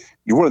 But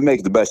you want to make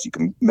it the best you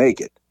can make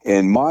it.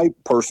 And my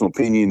personal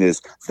opinion is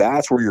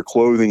that's where your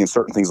clothing and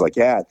certain things like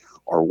that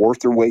are worth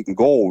their weight in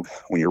gold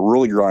when you're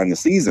really grinding the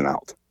season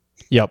out.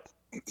 Yep.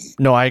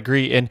 No, I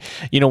agree. And,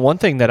 one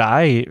thing that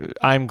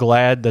I'm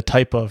glad the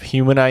type of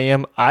human I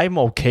am, I'm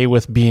okay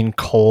with being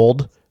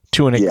cold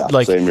to an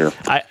same here.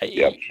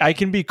 I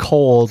can be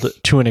cold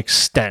to an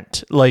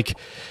extent. Like,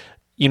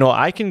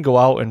 I can go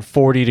out in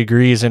 40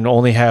 degrees and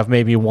only have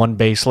maybe one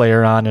base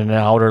layer on and an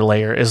outer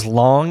layer, as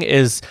long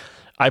as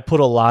I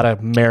put a lot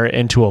of merit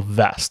into a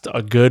vest,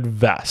 a good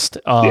vest.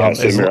 Same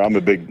here. I'm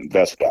a big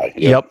vest guy.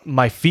 Yep.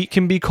 My feet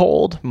can be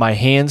cold. My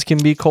hands can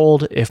be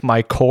cold. If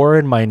my core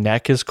and my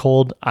neck is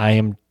cold, I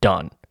am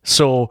done.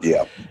 So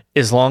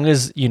as long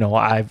as,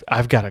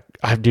 I've got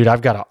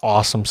an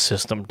awesome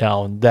system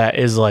down that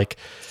is like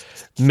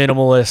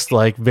minimalist,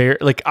 like very,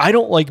 like I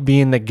don't like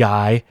being the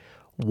guy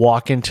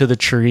walk into the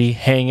tree,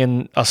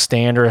 hanging a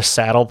stand or a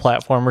saddle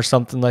platform or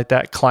something like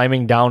that,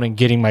 climbing down and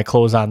getting my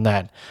clothes on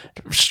that.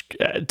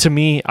 To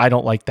me, I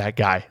don't like that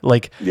guy.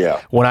 Like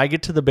when I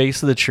get to the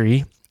base of the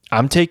tree,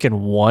 I'm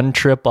taking one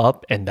trip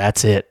up and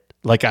that's it.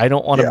 Like I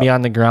don't want to be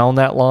on the ground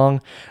that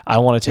long. I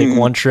want to take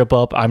one trip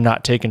up. I'm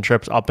not taking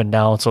trips up and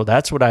down. So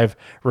that's what I've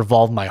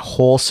revolved my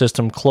whole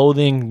system,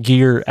 clothing,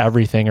 gear,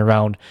 everything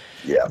around.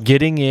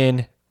 Getting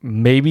in,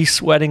 maybe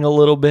sweating a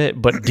little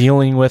bit, but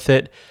dealing with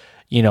it.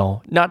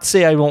 Not to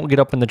say I won't get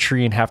up in the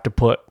tree and have to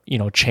put,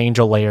 change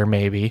a layer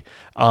maybe.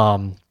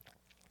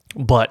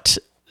 But,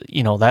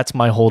 that's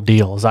my whole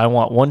deal is I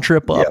want one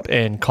trip up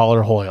and call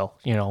her Hoyle,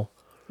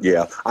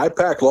 Yeah. I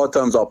pack, a lot of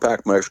times I'll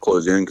pack my extra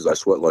clothes in because I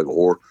sweat like a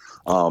whore.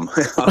 I'm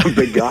a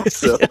big guy,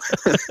 so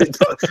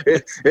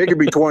it could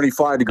be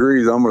 25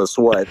 degrees. I'm going to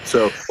sweat.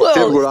 So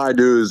typically what I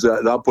do is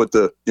I'll put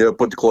the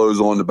clothes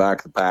on the back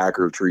of the pack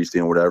or the tree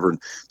stand, whatever. And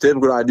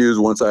typically what I do is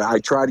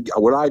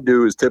what I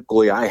do is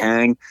typically I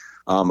hang,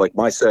 like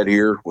my set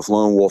here with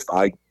Lone Wolf,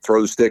 I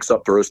throw the sticks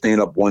up, throw a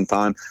stand up one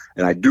time,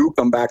 and I do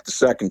come back the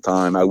second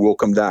time. I will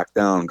come back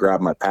down and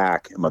grab my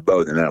pack and my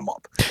bow, and then I'm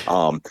up.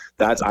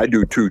 I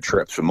do 2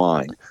 trips for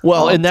mine.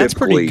 Well, and that's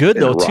pretty good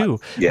though too.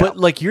 Yeah. But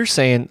like you're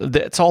saying,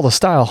 that's all the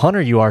style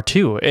hunter you are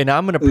too. And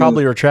I'm going to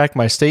probably retract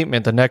my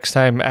statement the next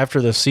time after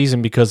this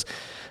season because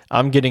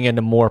I'm getting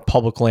into more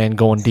public land,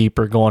 going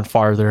deeper, going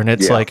farther, and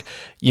it's like,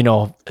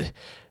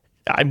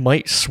 I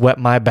might sweat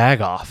my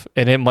bag off,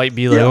 and it might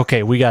be like,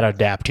 okay, we got to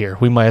adapt here.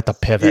 We might have to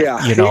pivot. Yeah,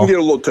 you can get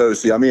a little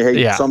toasty. I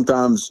mean,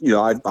 sometimes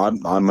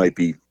I might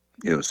be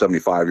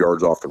 75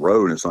 yards off the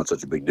road, and it's not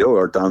such a big deal.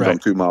 Other times I'm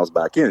 2 miles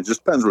back in. It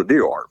just depends what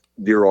deer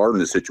are in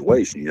the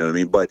situation. You know what I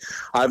mean? But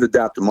I've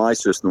adapted my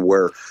system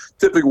where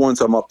typically once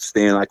I'm up to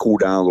stand, I cool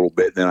down a little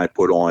bit, then I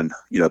put on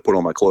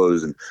my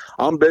clothes. And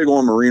I'm big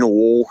on merino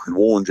wool and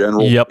wool in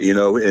general.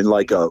 In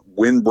like a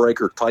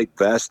windbreaker type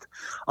vest.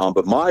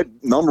 But my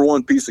number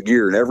one piece of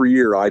gear, and every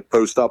year I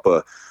post up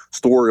a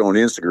story on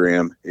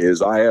Instagram,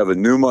 is I have a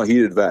Numa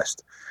heated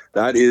vest.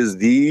 That is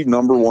the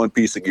number one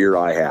piece of gear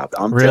I have.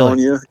 I'm telling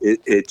you,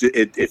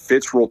 it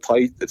fits real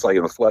tight. It's like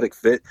an athletic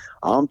fit.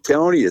 I'm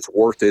telling you, it's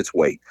worth its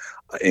weight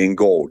in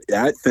gold.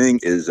 That thing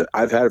is,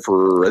 I've had it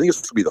for, I think it's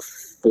supposed to be the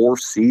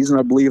 4th season,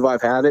 I believe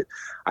I've had it.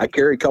 I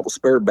carry a couple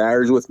spare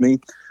batteries with me.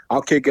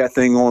 I'll kick that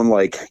thing on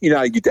I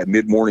get that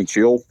mid-morning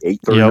chill,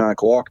 8:30, 9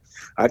 o'clock.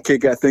 I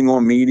kick that thing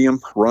on medium,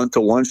 run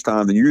till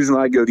lunchtime. Then usually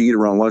when I go to eat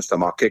around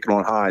lunchtime, I'll kick it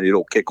on high, and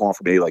it'll kick on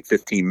for maybe like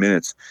 15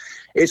 minutes.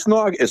 It's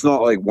not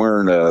like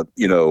wearing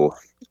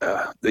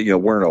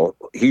wearing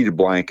a heated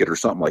blanket or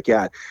something like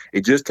that.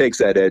 It just takes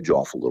that edge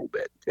off a little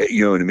bit.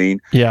 You know what I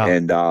mean? Yeah.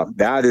 And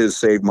that has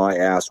saved my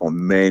ass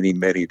on many,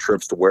 many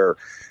trips to where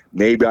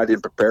maybe I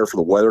didn't prepare for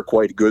the weather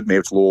quite good. Maybe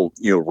it's a little,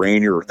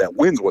 rainier. That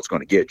wind's what's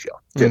going to get you.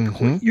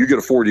 Typically, you get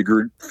a 40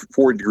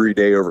 degree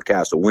day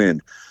overcast of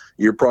wind,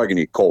 you're probably going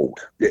to get cold.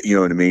 You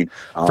know what I mean?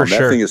 For that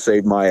sure. thing has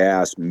saved my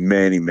ass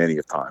many, many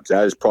of times.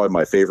 That is probably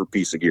my favorite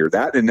piece of gear.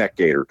 That and neck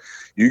gaiter.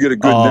 You get a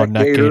good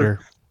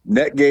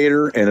neck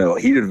gaiter, and a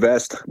heated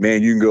vest,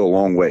 man, you can go a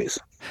long ways.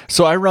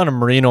 So I run a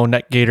merino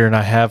neck gator, and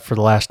I have for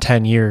the last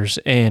 10 years.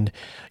 And,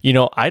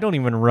 I don't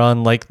even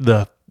run like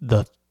the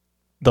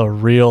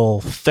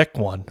real thick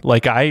one.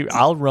 Like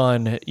I'll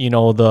run,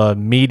 the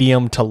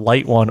medium to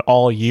light one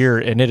all year,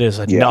 and it is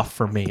enough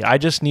for me. I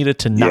just need it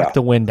to knock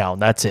the wind down.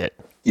 That's it.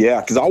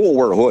 Yeah, because I won't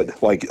wear a hood.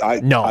 I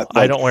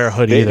don't wear a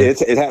hood either.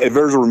 If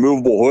there's a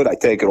removable hood, I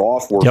take it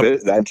off.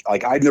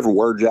 I never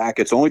wear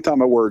jackets. The only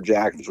time I wear a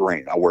jacket is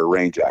rain. I wear a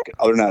rain jacket.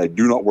 Other than that, I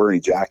do not wear any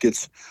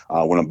jackets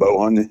when I'm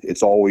bow hunting.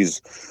 It's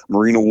always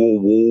merino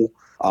wool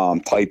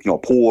type,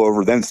 pull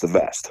over. Then it's the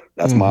vest.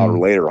 That's my outer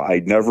layer. I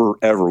never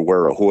ever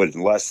wear a hood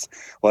unless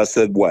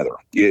said weather.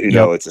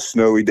 It's a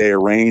snowy day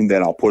of rain.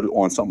 Then I'll put it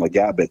on something like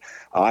that. But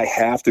I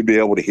have to be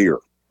able to hear.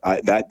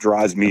 That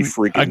drives me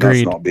freaking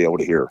nuts not be able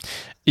to hear.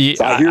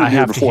 So I hear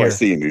deer before I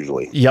see him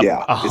usually. Yep,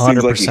 yeah, 100%. It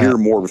seems like you hear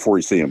more before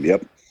you see him.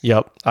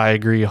 Yep, I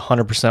agree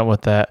 100%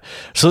 with that.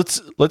 So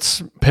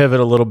let's pivot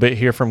a little bit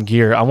here from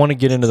gear. I want to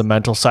get into the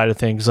mental side of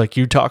things. Like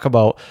you talk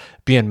about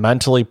being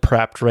mentally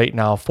prepped right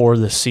now for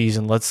the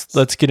season. Let's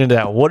get into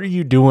that. What are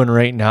you doing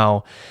right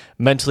now,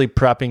 mentally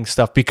prepping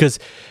stuff? Because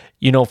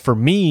for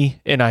me,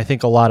 and I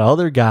think a lot of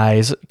other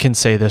guys can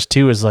say this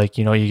too, is like,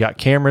 you got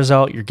cameras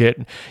out,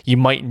 you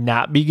might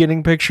not be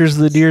getting pictures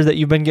of the deer that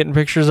you've been getting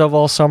pictures of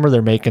all summer.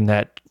 They're making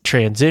that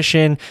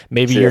transition.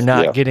 Maybe you're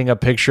not getting a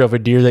picture of a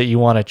deer that you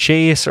want to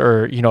chase,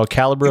 or, a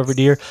caliber of a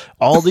deer.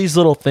 All these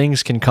little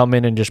things can come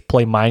in and just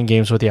play mind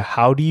games with you.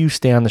 How do you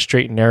stay on the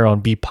straight and narrow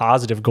and be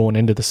positive going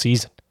into the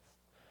season?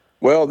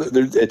 Well,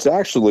 it's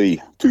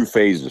actually two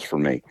phases for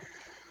me.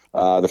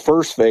 The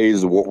first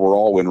phase of what we're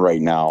all in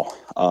right now,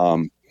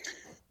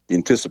 the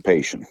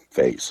anticipation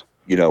phase.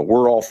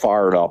 We're all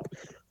fired up.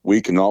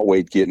 We cannot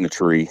wait to get in the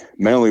tree.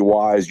 Mentally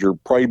wise, you're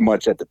pretty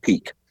much at the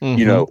peak,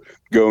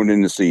 going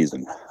into the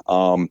season.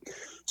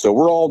 So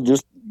we're all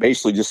just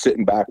basically just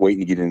sitting back waiting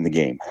to get in the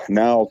game.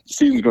 Now the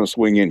season's going to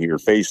swing in here.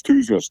 Phase 2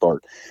 is going to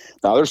start.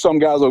 Now there's some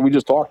guys like we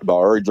just talked about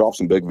already dropped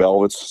some big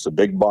velvets, some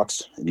big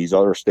bucks, and these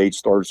other states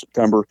start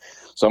September.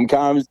 Some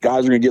guys are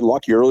going to get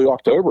lucky early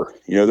October.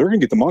 They're going to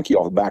get the monkey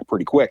off the back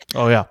pretty quick.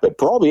 Oh yeah. But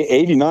probably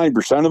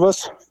 89% of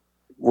us,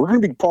 we're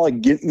going to be probably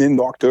getting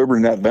into October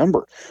and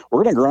November.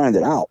 We're going to grind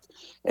it out.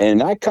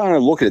 And I kind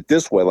of look at it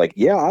this way, like,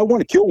 yeah, I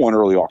want to kill one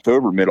early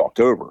October,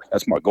 mid-October.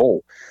 That's my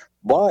goal.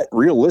 But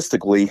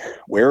realistically,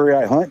 where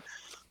I hunt,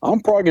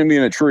 I'm probably going to be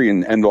in a tree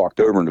in end of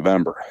October,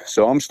 November.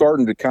 So I'm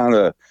starting to kind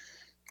of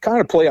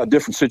play out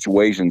different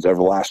situations over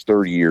the last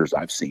 30 years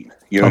I've seen.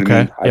 You know what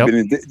I mean?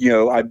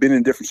 I've been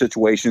in different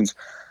situations.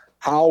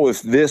 How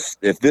if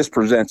this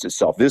presents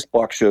itself, this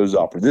buck shows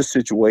up, or this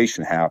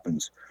situation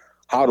happens,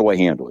 how do I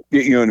handle it?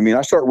 You know what I mean?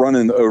 I start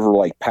running over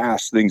like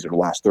past things in the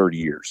last 30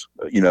 years,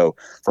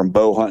 from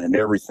bow hunting and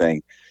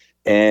everything.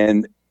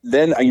 And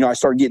then, I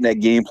started getting that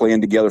game plan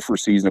together for a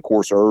season, of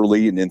course,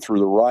 early and then through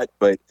the rut.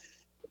 But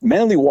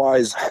mentally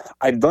wise,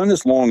 I've done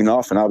this long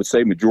enough, and I would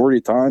say majority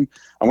of the time,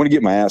 I want to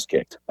get my ass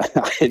kicked.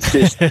 It's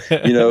just,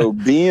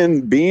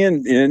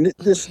 being, and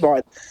this is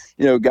not,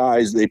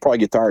 guys, they probably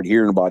get tired of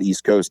hearing about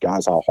East Coast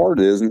guys, how hard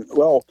it is. And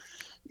well,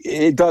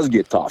 it does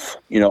get tough.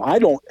 I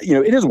don't,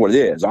 it is what it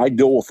is. I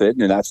deal with it,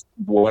 and that's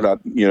what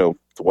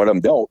what I'm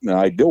dealt, and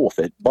I deal with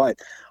it. But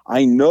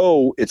I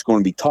know it's going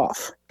to be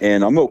tough,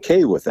 and I'm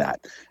okay with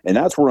that. And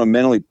that's where I'm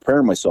mentally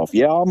preparing myself.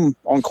 Yeah, I'm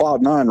on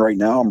cloud 9 right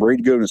now. I'm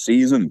ready to go in the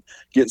season,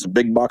 get some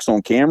big bucks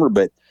on camera,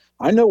 but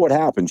I know what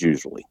happens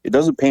usually. It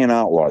doesn't pan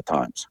out a lot of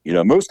times.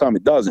 Most time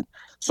it doesn't.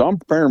 So I'm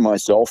preparing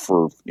myself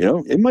for,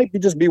 it might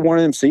just be one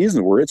of them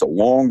seasons where it's a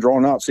long,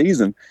 drawn-out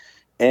season.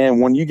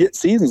 And when you get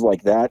seasons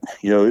like that,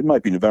 it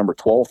might be November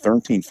 12th,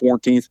 13th,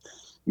 14th.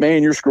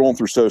 Man, you're scrolling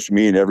through social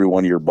media and every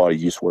one of your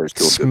buddies you swear has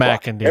killed a big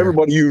buck.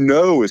 Everybody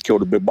has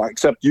killed a big buck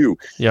except you.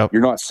 Yep.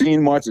 You're not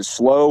seeing much. It's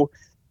slow.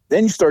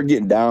 Then you start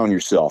getting down on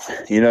yourself,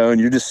 and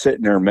you're just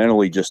sitting there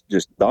mentally just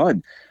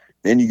done.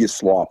 Then you get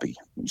sloppy.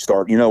 You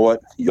start,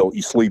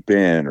 you sleep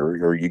in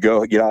or you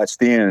go get out of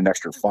stand an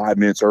extra 5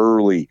 minutes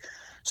early,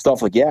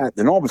 stuff like that.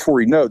 Then all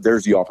before you know it,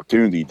 there's the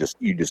opportunity.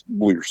 You just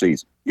blew your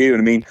season. You know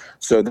what I mean?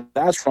 So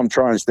that's why I'm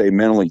trying to stay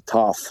mentally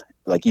tough.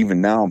 Like even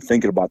now I'm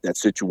thinking about that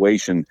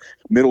situation.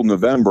 Middle of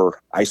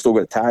November, I still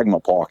got a tag in my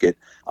pocket.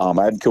 I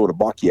haven't killed a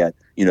buck yet.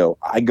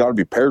 I got to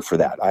be prepared for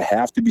that. I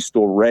have to be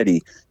still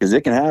ready because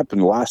it can happen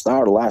the last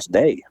hour, the last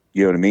day.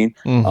 You know what I mean?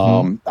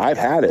 Mm-hmm. I've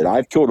had it.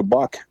 I've killed a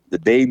buck the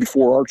day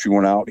before archery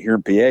went out here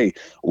in PA.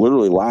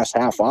 Literally last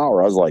half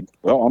hour, I was like,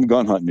 well, I'm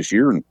gun hunting this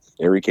year. And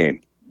there he came.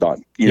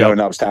 Done.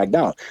 And I was tagged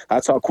out.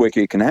 That's how quick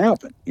it can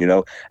happen,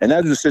 and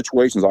that's the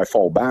situations I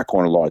fall back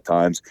on a lot of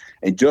times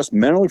and just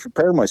mentally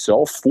prepare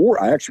myself for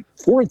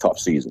a tough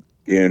season,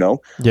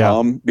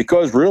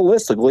 because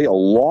realistically, a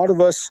lot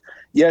of us,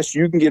 yes,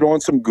 you can get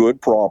on some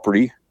good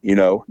property,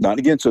 not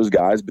against those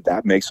guys, but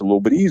that makes it a little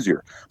bit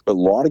easier. But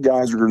a lot of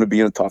guys are going to be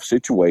in a tough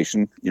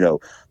situation. The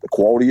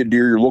quality of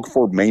deer you're looking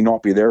for may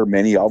not be there,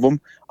 many of them.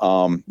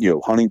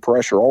 Hunting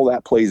pressure, all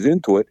that plays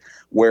into it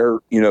where,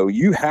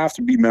 you have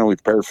to be mentally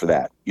prepared for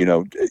that.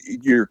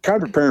 You're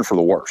kind of preparing for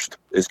the worst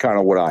is kind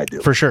of what I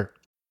do. For sure.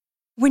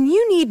 When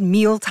you need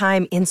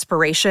mealtime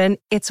inspiration,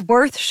 it's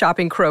worth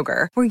shopping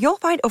Kroger, where you'll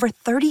find over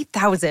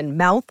 30,000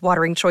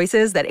 mouth-watering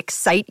choices that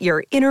excite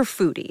your inner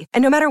foodie.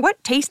 And no matter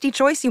what tasty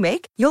choice you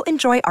make, you'll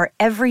enjoy our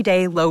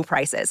everyday low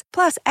prices,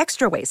 plus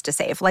extra ways to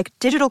save, like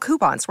digital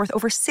coupons worth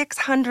over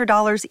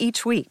 $600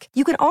 each week.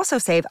 You can also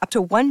save up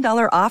to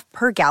 $1 off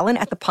per gallon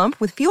at the pump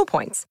with fuel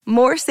points.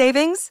 More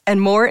savings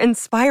and more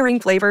inspiring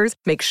flavors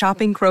make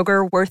shopping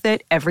Kroger worth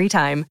it every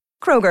time.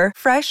 Kroger,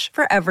 fresh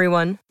for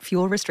everyone.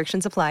 Fuel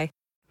restrictions apply.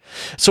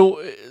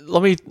 So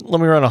let me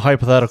run a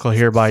hypothetical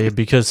here by you,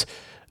 because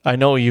I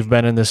know you've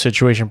been in this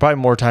situation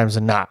probably more times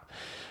than not.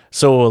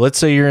 So let's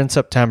say you're in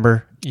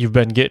September, you've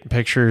been getting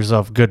pictures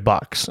of good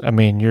bucks. I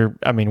mean,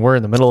 we're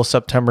in the middle of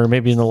September,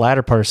 maybe in the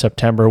latter part of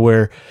September,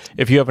 where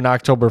if you have an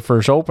October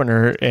 1st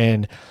opener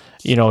and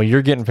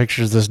you're getting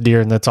pictures of this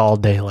deer and that's all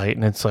daylight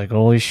and it's like,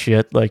 holy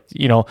shit, like,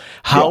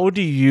 how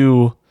do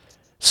you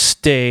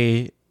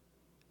stay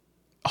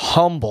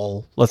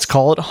humble? Let's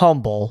call it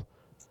humble,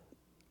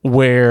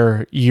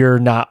 where you're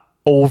not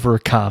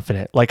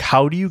overconfident. Like,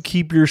 how do you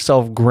keep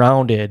yourself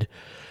grounded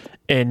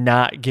and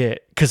not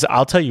get, because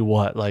I'll tell you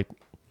what, like,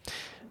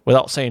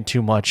 without saying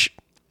too much,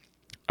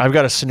 I've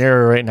got a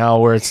scenario right now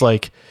where it's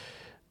like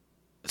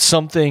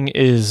something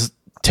is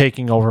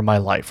taking over my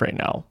life right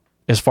now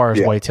as far as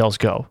whitetails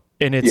go.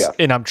 And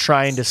and I'm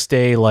trying to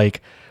stay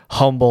like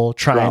humble,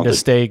 trying to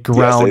stay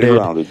grounded. Stay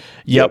grounded.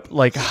 Yep.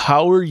 Like,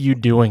 how are you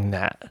doing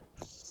that?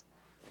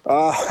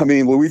 I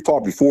mean, well, we've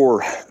talked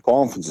before,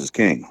 confidence is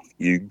king.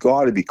 You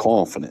got to be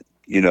confident,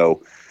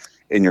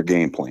 in your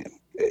game plan,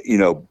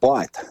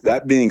 but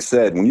that being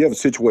said, when you have a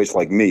situation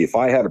like me, if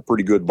I had a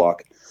pretty good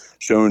buck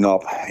showing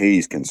up,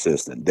 he's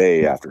consistent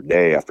day after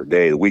day after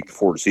day, the week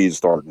before the season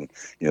starting,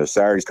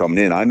 Saturday's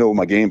coming in, I know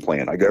my game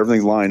plan, I got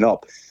everything lined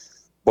up.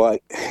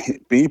 But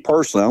me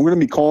personally, I'm going to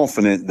be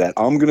confident that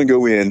I'm going to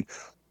go in,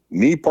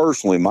 me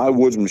personally, my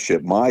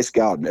woodsmanship, my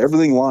scouting,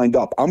 everything lined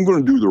up. I'm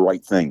going to do the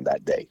right thing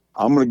that day.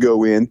 I'm going to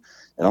go in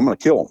and I'm going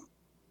to kill them.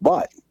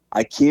 But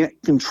I can't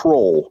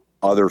control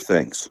other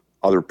things,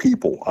 other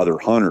people, other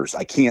hunters.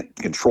 I can't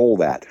control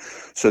that.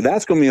 So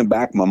that's going to be in the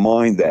back of my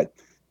mind that,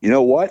 you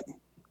know what,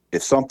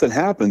 if something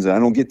happens and I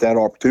don't get that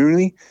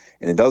opportunity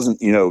and it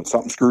doesn't,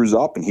 something screws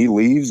up and he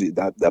leaves,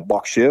 that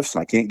buck shifts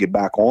and I can't get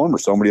back on, or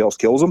somebody else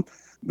kills him,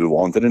 move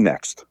on to the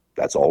next.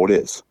 That's all it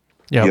is.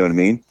 Yep. You know what I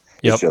mean?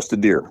 Yep. It's just a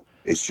deer.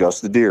 It's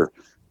just a deer.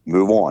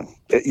 Move on.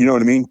 You know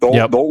what I mean?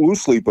 Don't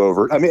lose sleep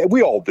over it. I mean,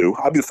 we all do.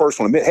 I'll be the first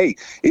one to admit, hey,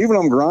 even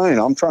I'm grinding,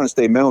 I'm trying to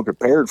stay mentally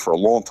prepared for a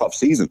long, tough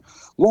season.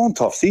 Long,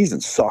 tough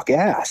seasons suck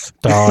ass.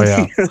 Oh,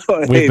 yeah. You know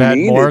what We've had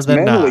more it's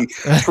than mentally,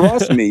 not.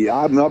 Trust me,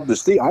 I'm up to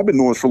Steve. I've been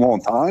doing this for a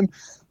long time.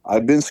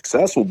 I've been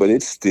successful, but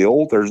it's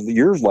still, there's the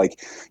years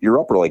like you're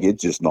up or like,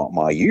 it's just not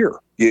my year.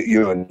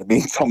 You know what I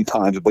mean?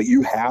 Sometimes, but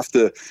you have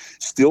to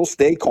still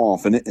stay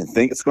confident and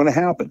think it's going to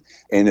happen.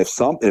 And if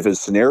a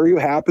scenario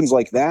happens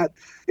like that,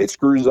 it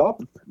screws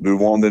up,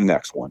 move on to the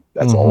next one.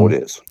 That's all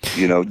it is.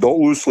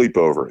 Don't lose sleep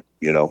over it,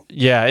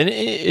 Yeah. And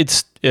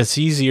it's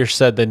easier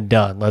said than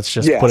done. Let's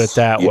just put it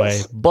that way.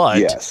 But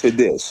yes, it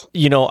is.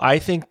 I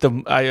think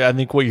I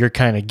think what you're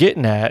kind of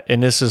getting at,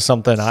 and this is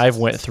something I've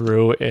went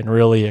through and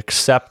really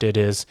accepted,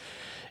 is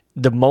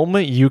the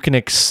moment you can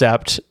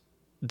accept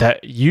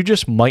that you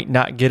just might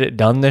not get it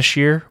done this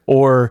year,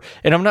 and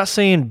I'm not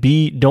saying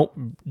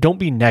don't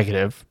be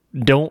negative.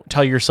 Don't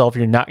tell yourself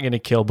you're not going to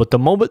kill, but the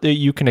moment that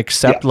you can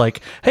accept,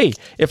 like, hey,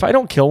 if I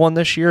don't kill one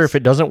this year, if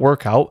it doesn't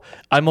work out,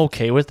 I'm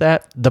okay with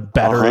that. The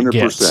better 100%. It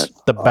gets.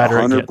 The better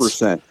 100%.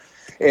 It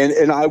gets.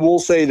 And I will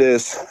say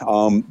this,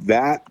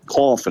 that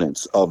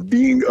confidence of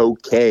being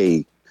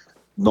okay,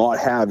 not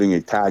having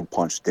a tag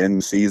punch to end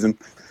the season,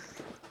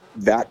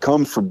 that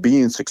comes from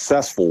being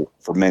successful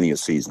for many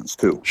seasons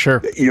too.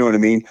 Sure. You know what I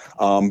mean?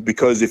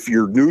 Because if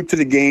you're new to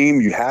the game,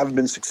 you haven't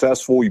been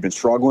successful, you've been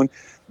struggling,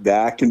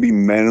 that can be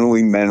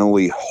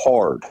mentally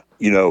hard,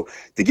 to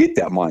get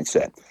that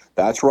mindset.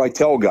 That's where I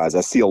tell guys,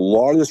 I see a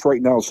lot of this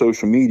right now on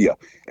social media.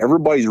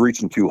 Everybody's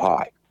reaching too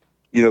high.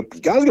 Guys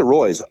got to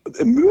realize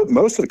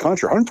most of the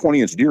country,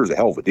 120-inch deer is a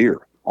hell of a deer.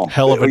 On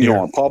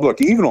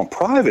public, even on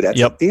private,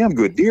 that's a damn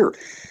good deer.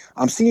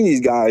 I'm seeing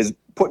these guys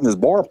putting this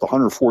bar up to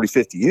 140,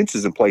 50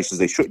 inches in places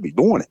they shouldn't be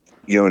doing it.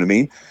 You know what I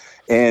mean?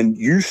 And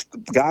you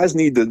guys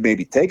need to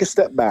maybe take a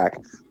step back.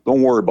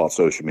 Don't worry about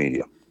social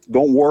media.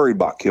 Don't worry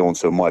about killing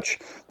so much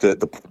to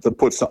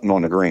put something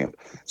on the gram.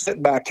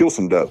 Sit back, kill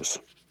some does.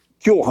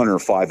 Kill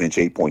 105-inch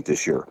 8-point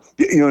this year.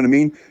 You know what I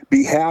mean?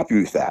 Be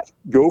happy with that.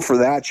 Go for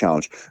that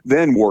challenge.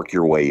 Then work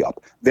your way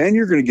up. Then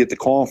you're going to get the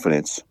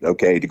confidence,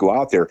 to go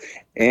out there.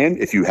 And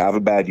if you have a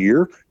bad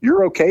year,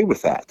 you're okay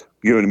with that.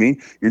 You know what I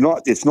mean?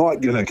 It's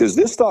not going to, because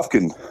this stuff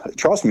can,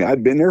 trust me,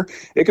 I've been there,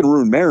 it can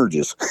ruin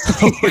marriages.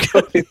 You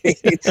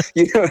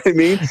know what I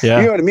mean? Yeah.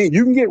 You know what I mean?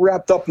 You can get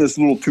wrapped up in this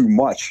a little too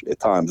much at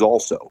times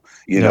also,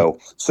 know?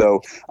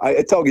 So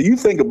I tell you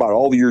think about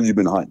all the years you've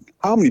been hunting.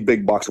 How many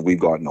big bucks have we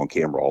gotten on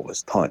camera? All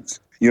this,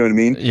 tons. You know what I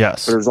mean?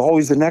 Yes. There's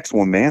always the next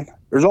one, man.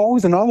 There's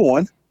always another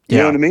one. You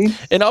know what I mean?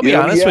 And I'll be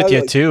honest with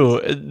you too.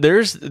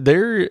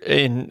 There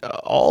in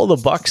all the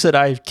bucks that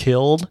I've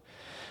killed,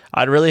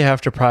 I'd really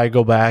have to probably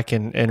go back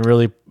and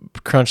really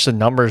crunch the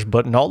numbers.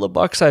 But in all the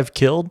bucks I've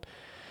killed,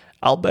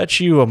 I'll bet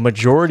you a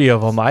majority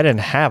of them I didn't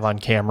have on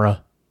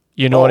camera.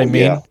 You know what I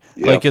mean?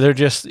 Yeah. Like they're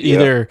just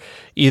either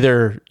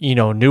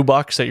new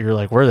bucks that you're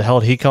like, where the hell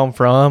did he come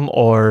from?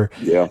 Or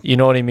you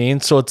know what I mean?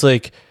 So it's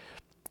like,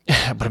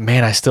 but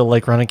man, I still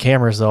like running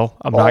cameras though.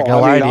 I'm not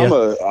gonna lie to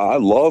you. I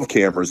love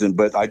cameras,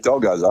 but I tell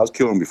guys I was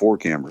killing before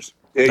cameras.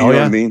 You know what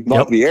I mean?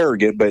 Not to be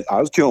arrogant, but I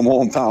was killing them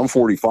all the time. I'm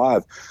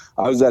 45.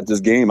 I was at this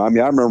game. I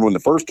mean, I remember when the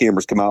first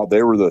cameras come out,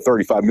 they were the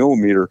 35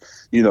 millimeter,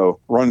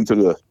 running to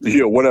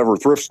the, whatever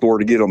thrift store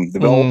to get them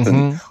developed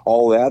and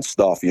all that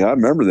stuff. I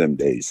remember them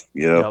days,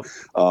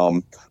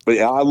 but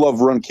yeah, I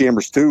love running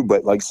cameras too.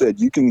 But like I said,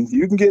 you can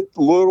get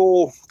a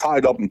little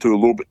tied up into a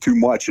little bit too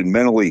much, and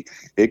mentally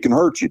it can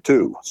hurt you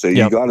too. So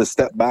you got to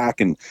step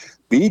back and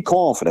be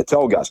confident. I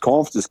tell guys,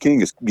 confidence is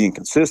king, is being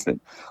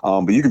consistent.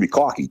 But you can be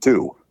cocky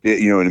too.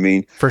 You know what I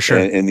mean? For sure.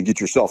 And to get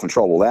yourself in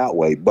trouble that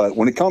way. But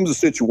when it comes to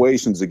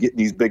situations of getting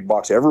these big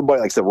bucks, everybody,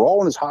 like I said, we're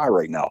all on this high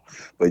right now.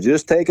 But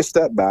just take a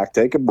step back,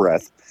 take a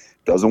breath.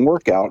 Doesn't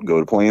work out,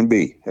 go to plan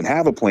B and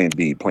have a plan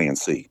B, plan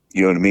C.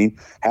 You know what I mean?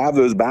 Have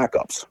those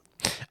backups.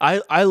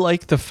 I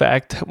like the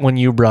fact when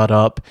you brought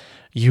up,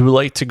 you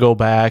like to go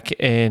back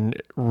and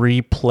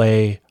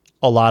replay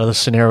a lot of the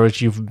scenarios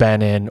you've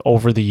been in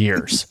over the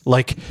years.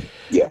 Like,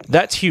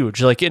 that's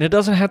huge. Like, and it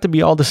doesn't have to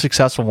be all the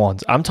successful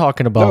ones. I'm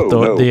talking about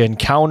the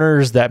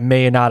encounters that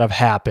may not have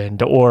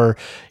happened, or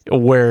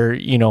where,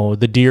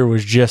 the deer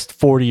was just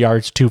 40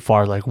 yards too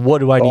far. Like, what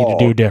do I need to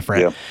do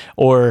different? Yeah.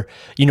 Or,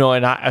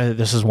 and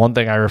this is one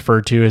thing I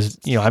referred to is,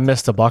 I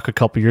missed a buck a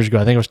couple years ago.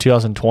 I think it was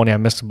 2020. I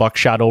missed a buck,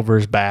 shot over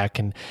his back,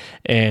 and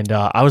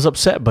I was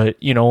upset, but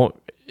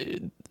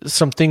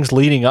some things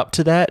leading up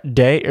to that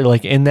day, or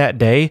like in that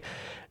day,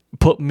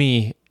 put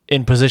me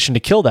in position to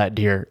kill that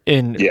deer.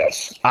 And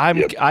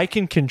I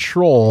can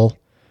control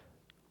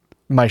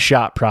my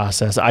shot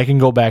process. I can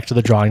go back to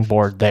the drawing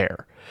board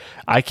there.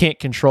 I can't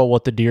control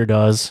what the deer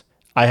does.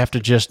 I have to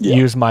just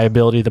use my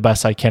ability the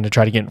best I can to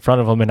try to get in front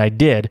of them. And I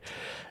did.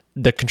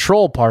 The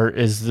control part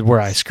is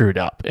where I screwed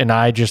up, and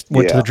I just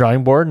went to the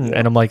drawing board and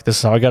I'm like, this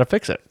is how I got to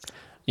fix it.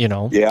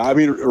 Yeah. I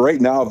mean,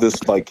 right now,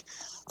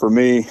 for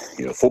me,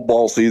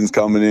 football season's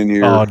coming in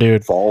here. Oh,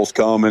 dude. Fall's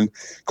coming.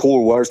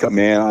 Cooler weather's coming.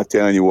 Man, I'm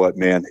telling you what,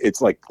 man.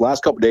 It's like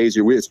last couple of days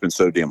here, it's been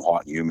so damn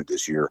hot and humid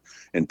this year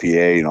in PA,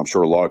 and I'm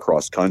sure a lot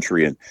across the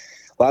country. And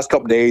last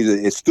couple of days,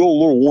 it's still a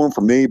little warm for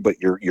me, but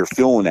you're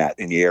feeling that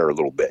in the air a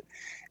little bit.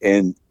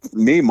 And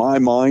me, my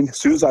mind, as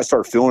soon as I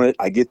start feeling it,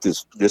 I get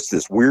this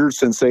weird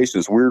sensation,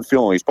 this weird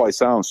feeling. It probably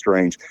sounds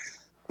strange,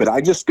 but I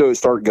just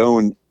start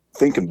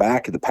thinking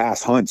back to the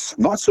past hunts.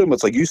 Not so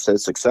much like you said,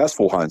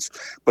 successful hunts,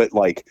 but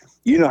like,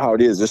 how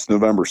it is this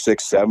November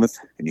 6th, 7th,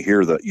 and you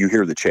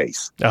hear the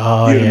chase.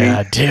 Oh, you know yeah, what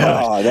I mean? dude.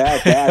 Oh,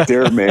 that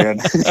there, man.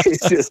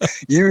 It's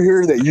just, you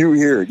hear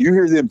it. You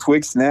hear them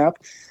twigs snap,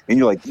 and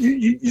you're like,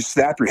 you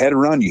snap your head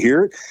around, you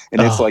hear it,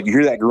 and it's like, you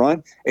hear that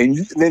grunt, and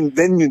then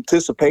the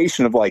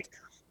anticipation of like,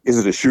 is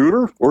it a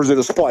shooter or is it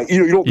a spike?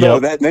 You don't know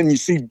that. And then you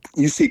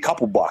see a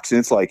couple bucks, and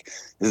it's like,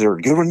 is there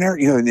a good one there?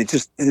 And it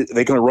just, are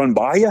they going to run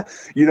by you?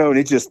 And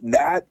it just,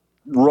 that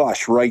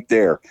rush right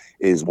there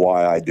is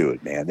why I do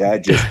it, man.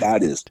 That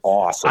is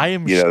awesome. I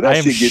am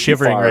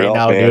shivering right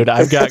now, man. Dude.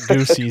 I've got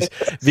goosies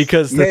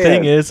because the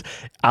thing is,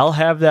 I'll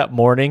have that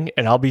morning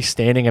and I'll be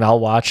standing and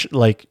I'll watch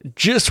like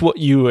just what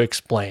you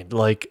explained,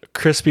 like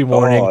crispy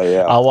morning.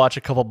 I'll watch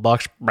a couple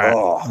bucks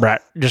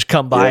just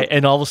come by,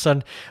 and all of a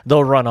sudden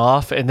they'll run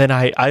off, and then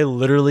I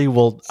literally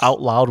will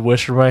out loud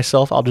wish for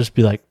myself. I'll just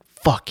be like,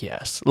 fuck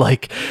yes.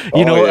 Like,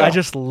 I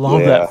just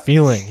love that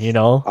feeling,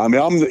 I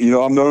mean,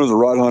 I'm known as a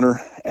rut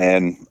hunter,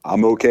 and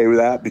I'm okay with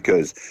that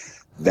because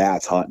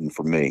that's hunting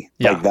for me.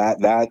 Yeah. Like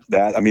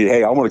that. I mean,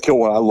 hey, I want to kill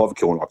one. I love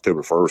killing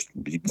October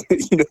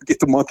 1st, get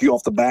the monkey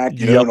off the back,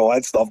 and all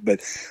that stuff.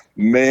 But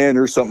man,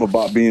 there's something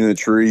about being in a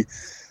tree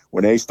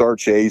when they start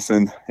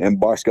chasing and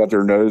bucks got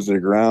their nose to the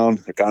ground,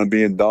 they're kind of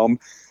being dumb.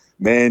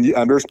 Man,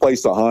 there's a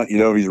place to hunt,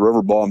 these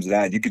river bombs and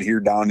that. You could hear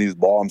down these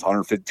bombs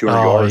 150,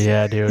 200 yards. Oh,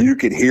 yeah, dude. You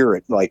could hear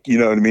it. Like, you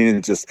know what I mean?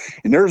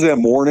 And there's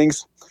them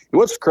mornings.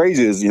 What's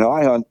crazy is,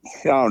 I hunt,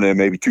 I don't know,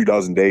 maybe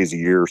 24 days a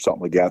year or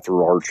something like that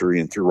through archery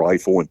and through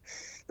rifle. And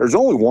there's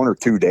only 1 or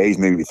 2 days,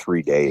 maybe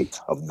 3 days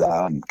of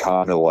them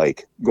kind of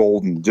like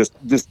golden, just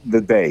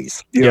the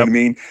days, you know what I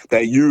mean?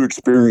 That you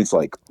experience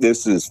like,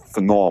 this is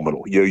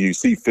phenomenal. You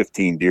see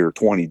 15 deer,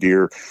 20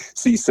 deer,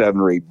 see 7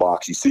 or 8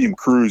 bucks. You see them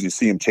cruise, you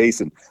see them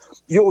chasing.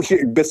 You'll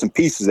hear bits and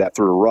pieces of that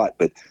through a rut,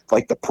 but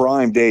like the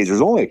prime days,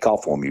 there's only a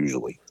couple of them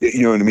usually.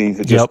 You know what I mean?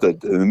 It's just the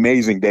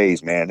amazing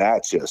days, man.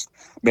 That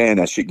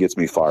shit gets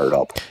me fired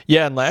up.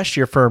 Yeah, and last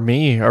year for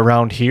me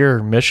around here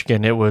in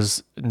Michigan, it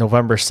was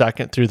November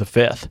 2nd through the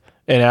 5th.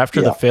 And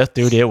after the 5th,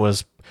 dude, it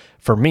was,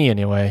 for me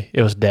anyway,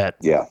 it was dead.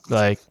 Yeah.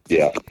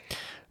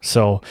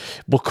 So,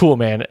 well, cool,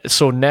 man.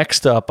 So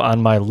next up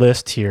on my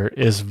list here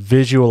is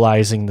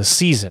visualizing the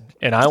season.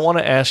 And I want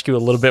to ask you a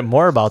little bit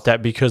more about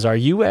that, because are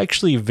you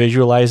actually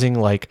visualizing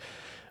like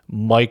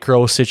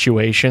micro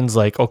situations?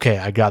 Like, okay,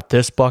 I got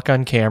this buck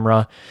on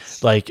camera.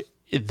 Like,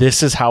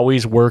 this is how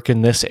he's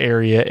working this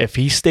area. If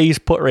he stays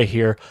put right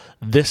here,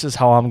 this is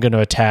how I'm going to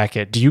attack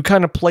it. Do you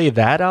kind of play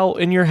that out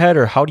in your head,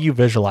 or how do you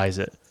visualize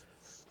it?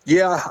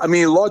 Yeah, I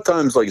mean, a lot of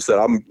times, like I said,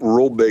 I'm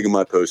real big in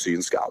my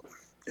postseason scouting.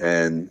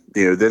 And,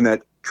 then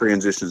that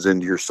transitions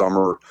into your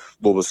summer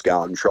little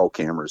scouting, trail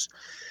cameras.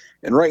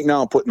 And right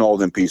now I'm putting all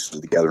them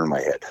pieces together in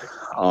my head.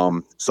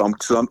 So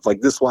I'm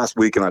like this last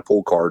weekend I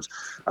pulled cards.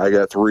 I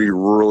got 3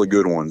 really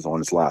good ones on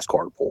this last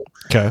card pull.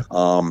 Okay.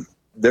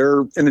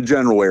 They're in the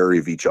general area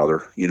of each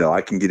other.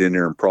 I can get in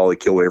there and probably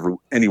kill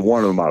any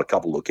one of them at a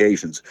couple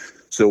locations.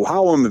 So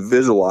how I'm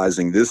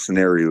visualizing this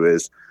scenario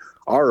is,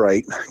 all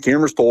right,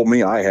 cameras told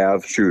me I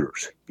have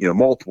shooters,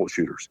 multiple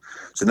shooters.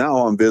 So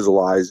now I'm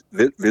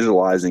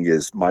visualizing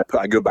is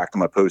I go back to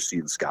my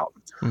postseason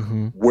scouting.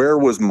 Mm-hmm. Where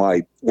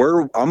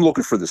I'm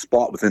looking for the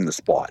spot within the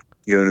spot.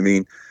 You know what I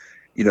mean?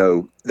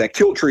 That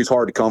kill tree is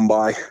hard to come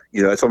by.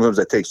 Sometimes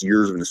that takes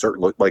years of a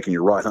certain look, like in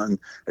your rut hunting,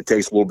 it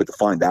takes a little bit to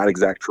find that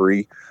exact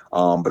tree.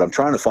 But I'm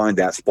trying to find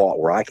that spot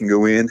where I can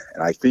go in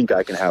and I think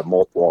I can have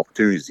multiple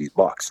opportunities, these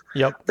bucks.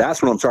 Yep.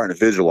 That's what I'm trying to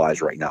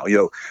visualize right now.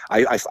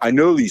 I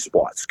know these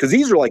spots because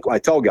these are like, I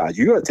tell guys,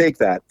 you got to take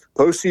that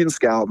postseason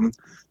scouting,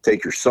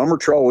 take your summer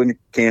trolling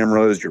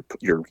cameras,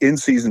 your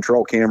in-season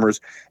troll cameras,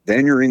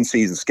 then your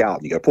in-season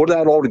scouting. You got to put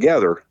that all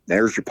together.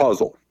 There's your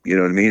puzzle. You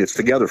know what I mean? It's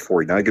together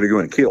for you. Now you got to go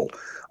in and kill.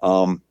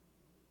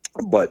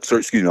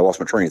 Excuse me, I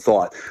lost my train of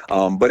thought.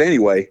 But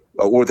anyway,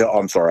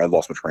 I'm sorry, I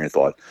lost my train of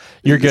thought.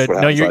 You're good.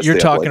 No, you're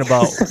talking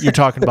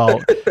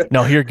about,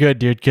 no, you're good,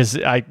 dude. Cause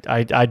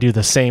I do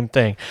the same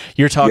thing.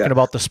 You're talking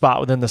about the spot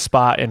within the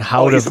spot and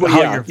how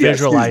you're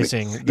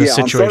visualizing the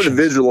situation.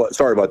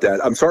 Sorry about that.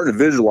 I'm starting to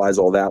visualize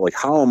all that. Like,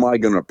 how am I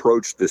going to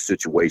approach this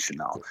situation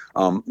now?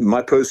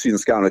 My postseason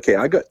scouting. Okay.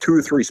 I got 2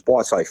 or 3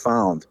 spots I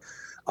found,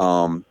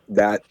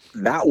 that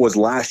was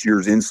last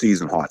year's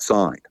in-season hot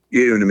sign.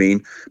 You know what I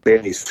mean?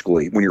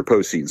 Basically, when you're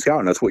postseason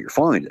scouting, that's what you're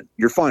finding.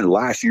 You're finding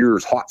last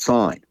year's hot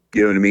sign.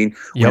 You know what I mean?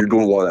 When you're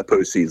doing a lot of that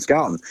postseason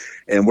scouting.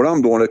 And what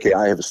I'm doing, okay,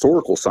 I have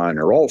historical sign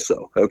there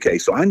also. Okay,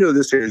 so I know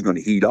this area is going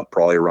to heat up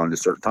probably around a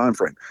certain time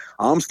frame.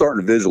 I'm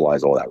starting to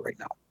visualize all that right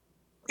now.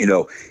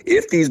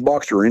 If these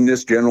bucks are in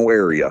this general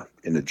area,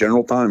 in the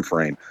general time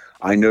frame,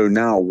 I know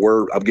now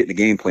where I'm getting a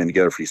game plan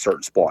together for these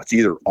certain spots.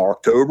 Either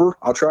October,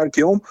 I'll try to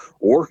kill them,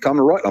 or come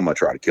to rut, I'm going to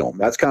try to kill them.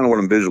 That's kind of what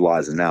I'm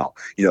visualizing now.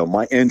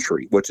 My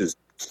entry, which is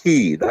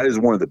key. That is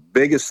one of the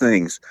biggest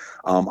things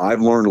I've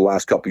learned the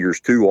last couple of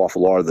years too, off a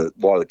lot of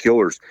the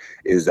killers,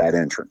 is that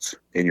entrance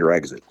in your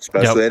exit,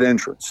 especially that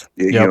entrance.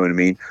 You know what I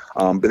mean?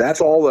 But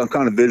that's all that I'm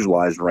kind of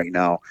visualizing right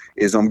now.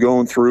 Is I'm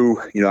going through.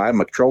 I have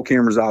my control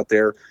cameras out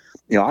there.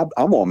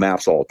 I'm on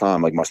maps all the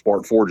time, like my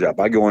Spartan Forge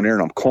app. I go in there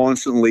and I'm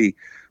constantly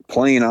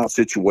playing out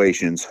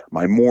situations,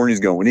 my mornings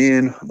going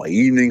in, my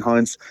evening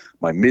hunts,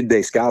 my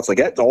midday scouts, like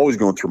that's always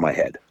going through my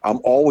head. I'm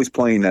always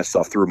playing that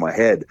stuff through my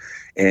head.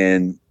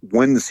 And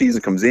when the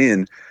season comes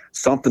in,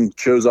 something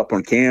shows up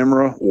on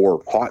camera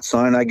or hot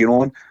sign I get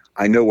on,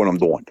 I know what I'm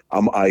doing.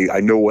 I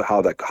know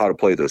how to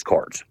play those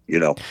cards,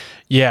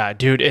 Yeah,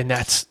 dude. And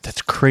that's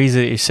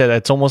crazy that you said that.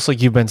 It's almost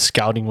like you've been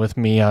scouting with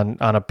me on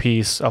a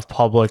piece of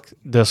public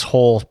this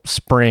whole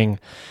spring,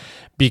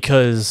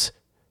 because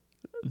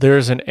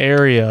there's an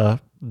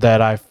area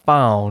that I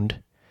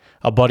found,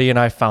 a buddy and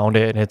I found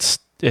it, and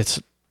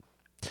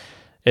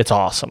it's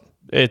awesome.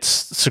 It's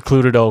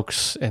secluded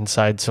oaks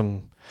inside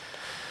some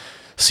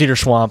cedar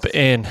swamp,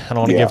 and I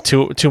don't want to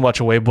give too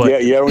much away, but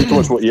I don't too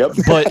much away. Yep.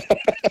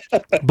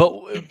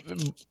 but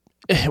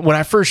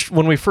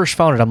when we first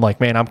found it, I'm like,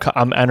 man,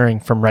 I'm entering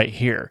from right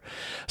here.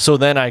 So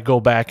then I go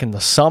back in the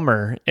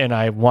summer and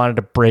I wanted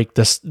to break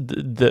the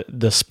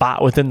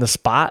spot within the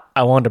spot.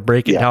 I wanted to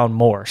break it down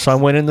more. So I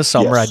went in the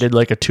summer, I did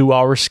like a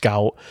 2-hour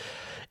scout,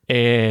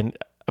 and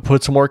I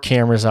put some more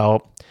cameras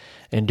out,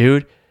 and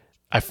dude,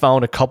 I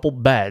found a couple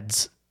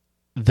beds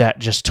that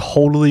just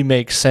totally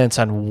make sense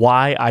on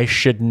why I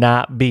should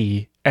not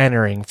be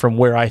entering from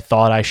where I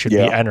thought I should be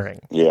entering.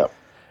 Yeah.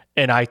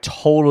 And I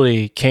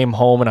totally came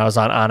home and I was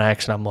on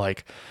Onyx and I'm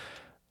like,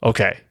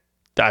 okay,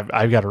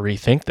 I've got to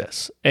rethink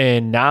this.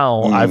 And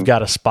now I've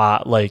got a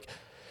spot like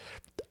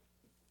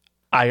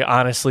I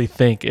honestly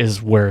think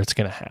is where it's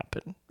going to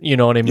happen. You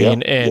know what I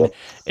mean?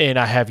 And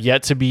I have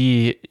yet to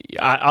be,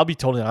 I'll be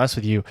totally honest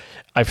with you.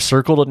 I've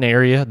circled an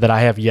area that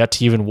I have yet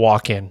to even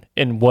walk in.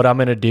 And what I'm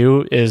going to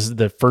do is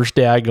the first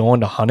day I go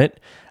in to hunt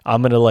it,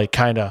 I'm going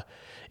to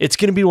it's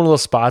going to be one of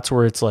those spots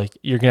where it's like,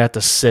 you're going to have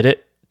to sit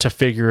it to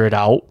figure it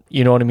out.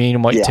 You know what I mean? It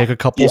might take a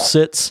couple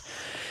sits.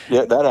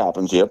 Yeah, that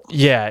happens. Yep.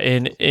 Yeah.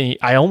 And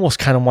I almost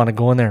kind of want to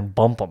go in there and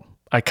bump them.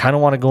 I kind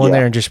of want to go in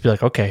there and just be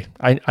like, okay,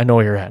 I know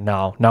where you're at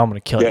now. Now I'm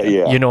going to kill you.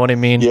 Yeah. You know what I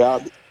mean? Yeah.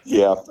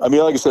 Yeah. I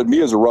mean, like I said,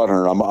 me as a rut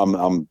hunter,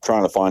 I'm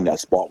trying to find that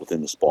spot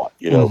within the spot.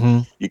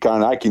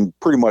 I can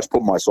pretty much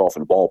put myself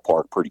in the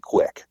ballpark pretty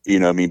quick. You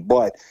know what I mean?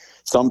 But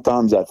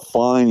sometimes that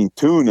fine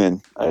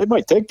tuning, it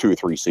might take 2 or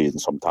 3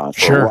 seasons sometimes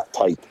for Sure. a rut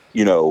type,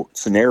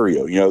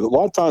 scenario. A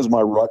lot of times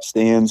my rut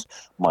stands,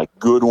 my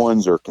good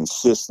ones are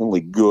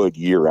consistently good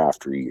year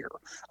after year.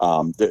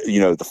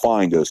 To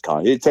find those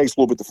kind, it takes a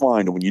little bit to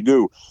find. And when you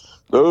do,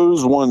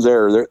 those ones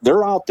there,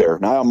 they're out there.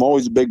 Now, I'm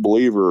always a big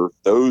believer,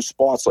 those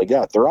spots like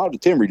that, they're out of the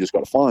timber. You just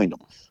got to find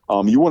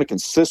them. You want to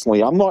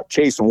consistently, I'm not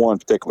chasing one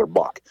particular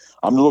buck.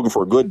 I'm looking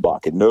for a good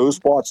buck. And those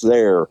spots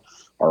there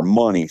are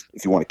money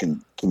if you want to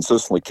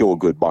consistently kill a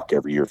good buck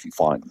every year if you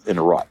find them in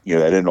a rut,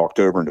 that in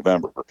October and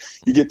November.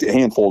 You get a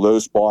handful of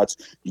those spots,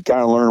 you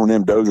kind of learn when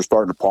them does are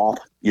starting to pop,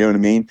 you know what I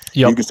mean?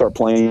 Yep. You can start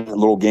playing a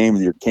little game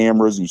with your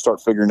cameras and you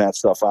start figuring that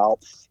stuff out.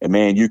 And,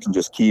 man, you can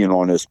just key in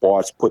on those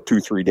spots, put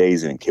 2-3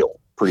 days in and kill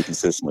pretty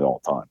consistently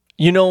all the time.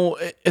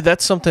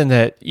 That's something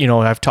that,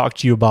 I've talked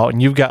to you about,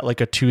 and you've got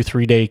like a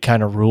 2-3 day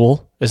kind of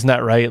rule. Isn't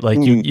that right? Like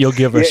you'll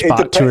give a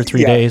spot 2 or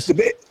 3 days.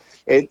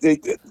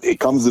 It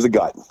comes to the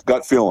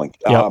gut feeling.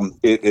 Yep.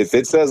 If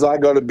it says I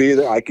got to be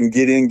there, I can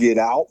get in, get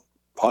out,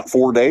 hunt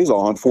 4 days,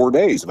 I'll hunt 4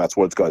 days. And that's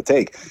what it's got to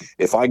take.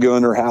 If I go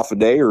under half a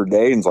day or a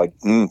day and it's like,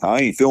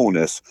 I ain't feeling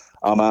this,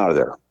 I'm out of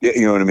there.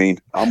 You know what I mean?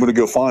 I'm going to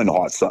go find the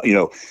hot stuff.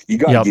 You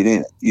got to get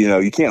in it.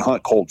 You can't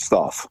hunt cold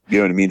stuff. You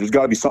know what I mean? There's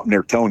got to be something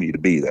there telling you to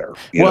be there.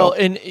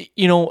 And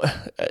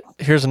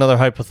here's another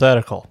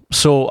hypothetical.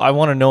 So I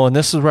want to know, and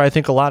this is where I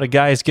think a lot of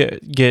guys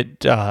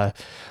get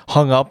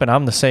hung up, and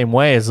I'm the same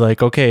way. Is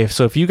like, okay,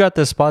 so if you got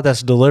this spot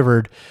that's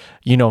delivered,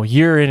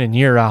 year in and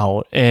year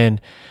out,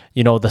 and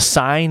the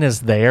sign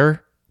is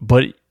there,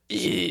 but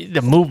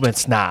the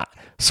movement's not.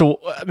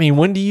 So, I mean,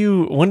 when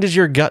does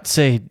your gut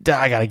say,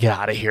 I got to get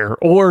out of here?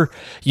 Or,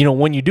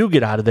 when you do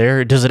get out of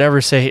there, does it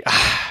ever say,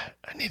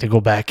 I need to go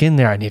back in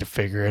there. I need to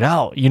figure it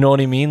out. You know what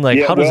I mean?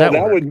 Like, how does that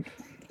work?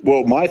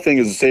 Well, my thing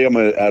is to say I'm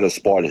at a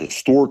spot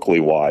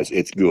historically wise,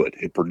 it's good.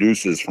 It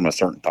produces from a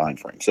certain time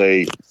frame.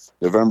 Say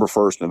November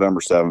 1st,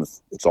 November 7th,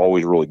 it's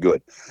always really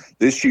good.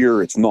 This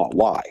year, it's not.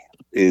 Why?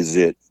 Is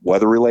it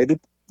weather related?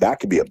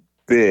 That could be a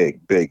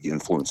big, big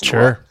influence.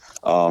 Sure.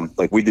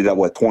 Like we did that,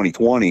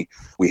 2020,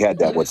 we had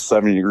that,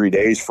 70-degree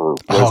days for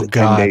 10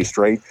 days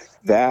straight.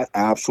 That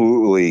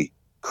absolutely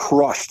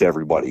crushed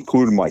everybody,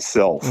 including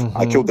myself. Mm-hmm.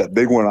 I killed that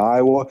big one in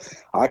Iowa.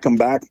 I come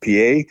back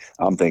PA.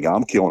 I'm thinking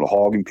I'm killing a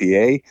hog in PA.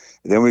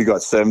 And then we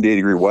got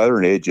 70-degree weather,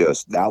 and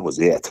that was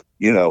it.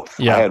 I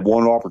had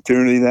one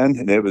opportunity then,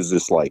 and it was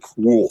just like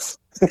wolf.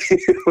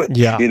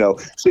 Yeah.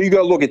 So you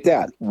got to look at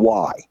that.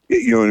 Why?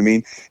 You know what I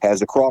mean? Has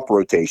the crop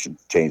rotation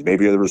changed?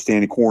 Maybe there was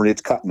standing corn,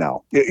 it's cut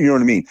now. You know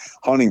what I mean?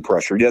 Hunting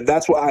pressure. Yeah,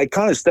 that's why I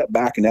kind of step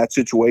back in that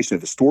situation.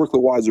 If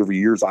historically wise over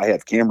years, I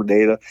have camera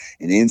data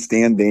and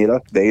in-stand data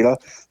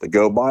that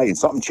go by, and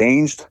something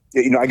changed,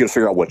 I got to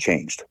figure out what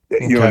changed.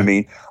 You know what I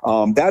mean?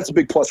 That's a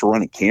big plus for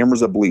running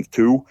cameras, I believe,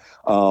 too.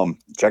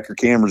 Check your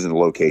cameras in the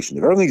location.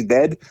 If everything's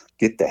dead,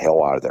 get the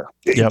hell out of there.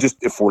 Yep. Just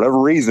if for whatever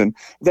reason,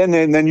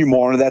 then you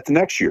monitor that the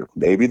next year.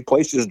 Maybe the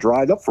place just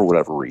dried up for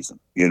whatever reason.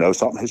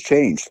 Something has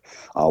changed,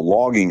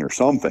 logging or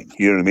something.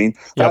 You know what I mean?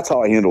 Yep. That's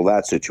how I handle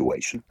that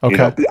situation.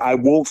 Okay. I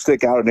won't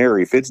stick out an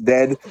area. If it's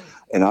dead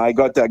and I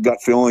got that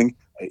gut feeling,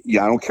 I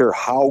don't care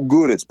how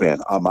good it's been,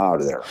 I'm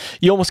out of there.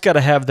 You almost got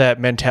to have that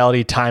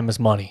mentality. Time is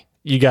money.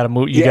 You got to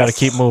move. You got to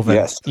keep moving.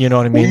 Yes. You know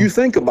what I mean? Well, you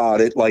think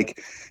about it,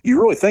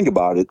 you really think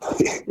about it.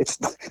 It's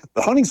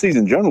the hunting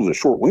season in general is a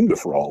short window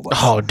for all of us.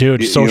 Oh,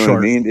 dude, so you know short.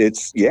 What I mean,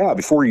 it's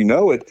before you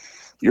know it,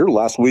 your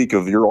last week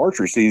of your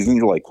archery season,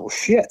 you're like, well,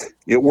 shit,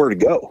 where to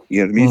go?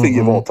 You know what I mean? You think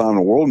you have all the time in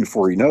the world, and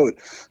before you know it,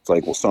 it's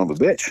like, well, son of a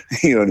bitch.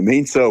 You know what I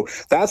mean? So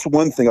that's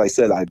one thing I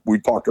said. We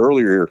talked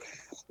earlier here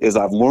is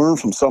I've learned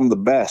from some of the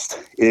best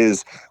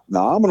is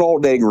now I'm an all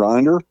day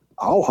grinder.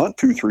 I'll hunt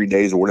 2-3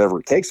 days or whatever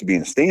it takes to be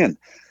in a stand.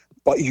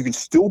 But you can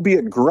still be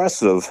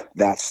aggressive,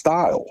 that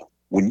style.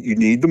 When you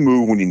need to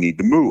move, when you need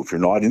to move. If you're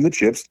not in the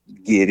chips,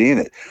 get in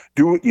it.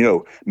 Do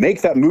it,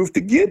 make that move to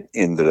get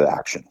into the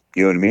action.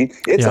 You know what I mean?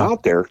 It's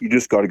out there. You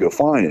just got to go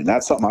find it. And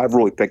that's something I've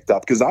really picked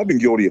up because I've been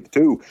guilty of it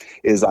too,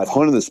 is I've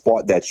hunted the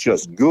spot that's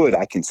just good.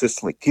 I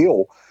consistently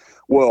kill.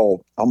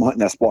 Well, I'm hunting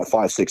that spot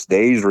 5-6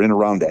 days or in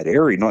around that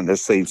area, not in the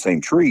same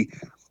tree.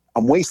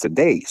 I'm wasting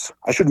days.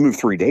 I should have moved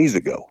 3 days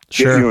ago.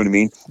 Sure. You know what I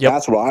mean? Yep.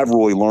 That's what I've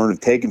really learned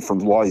and taken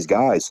from a lot of these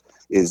guys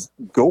is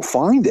go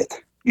find it.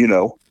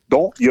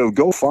 Don't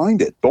go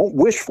find it. Don't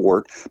wish for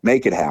it.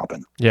 Make it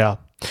happen. Yeah.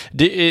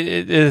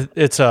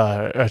 It's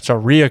a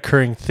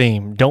reoccurring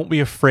theme. Don't be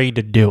afraid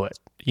to do it.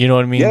 You know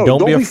what I mean? Yeah,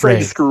 don't be afraid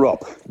to screw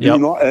up.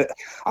 Yep.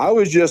 I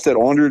was just at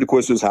Andre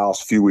DeQuist's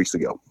house a few weeks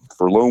ago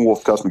for Lone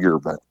Wolf Custom Gear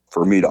event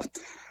for a meetup.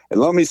 And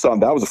let me say,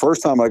 that was the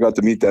first time I got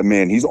to meet that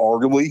man. He's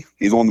on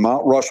the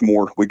Mount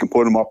Rushmore. We can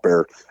put him up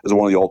there as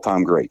one of the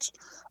all-time greats.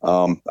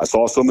 I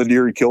saw some of the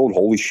deer he killed.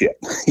 Holy shit.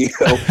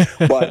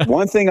 But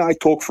one thing I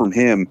took from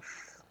him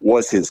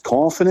was his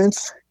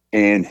confidence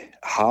and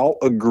how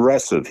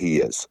aggressive he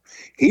is.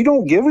 He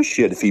don't give a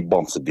shit if he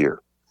bumps a deer.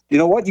 You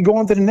know what? You go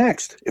on to the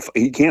next. If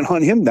he can't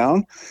hunt him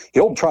down,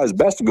 he'll try his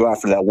best to go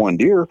after that one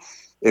deer.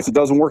 If it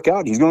doesn't work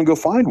out, he's going to go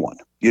find one.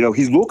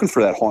 He's looking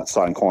for that hot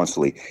sign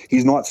constantly.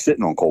 He's not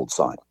sitting on cold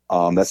sign.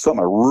 That's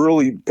something I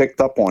really picked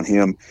up on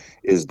him,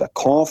 is the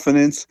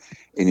confidence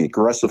and the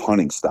aggressive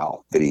hunting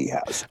style that he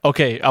has.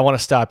 Okay, I want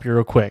to stop you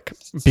real quick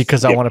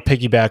because I want to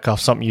piggyback off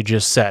something you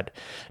just said.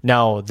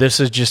 Now, this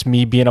is just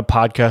me being a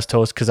podcast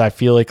host, because I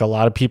feel like a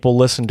lot of people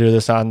listen to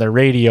this on their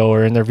radio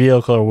or in their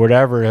vehicle or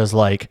whatever, is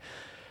like,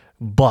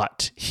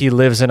 but he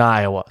lives in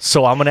Iowa.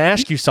 So I'm going to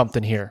ask you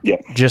something here.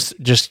 Yeah.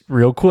 Just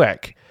real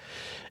quick.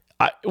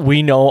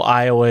 We know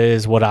Iowa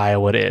is what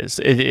Iowa is.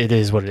 It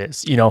is what it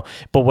is,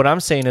 But what I'm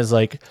saying is,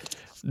 like,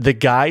 the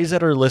guys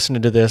that are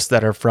listening to this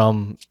that are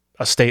from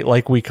a state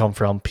like we come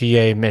from,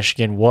 PA,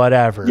 Michigan,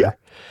 whatever. Yeah.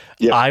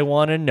 Yeah. I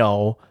want to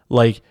know,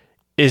 like,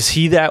 is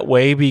he that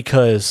way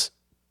because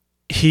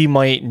he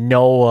might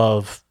know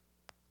of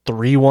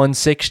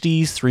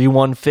 3-1-60s,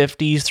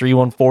 3-1-50s,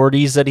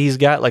 3-1-40s that he's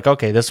got? Like,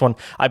 okay, this one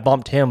I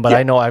bumped him, but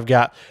I know I've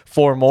got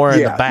 4 more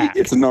in the back.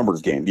 It's a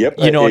numbers game. Yep.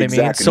 You know what I mean?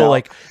 Exactly. So,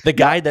 like, the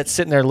guy that's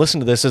sitting there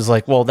listening to this is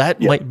like, well, that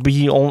might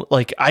be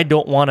like, I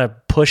don't want to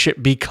push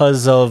it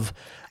because of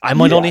I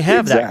might only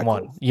have that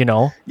one,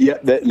 Yeah,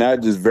 that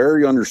is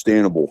very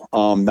understandable.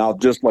 Now,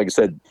 just like I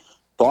said,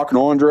 talking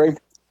to Andre,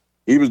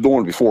 he was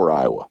doing it before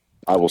Iowa.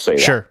 I will say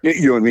that. Sure.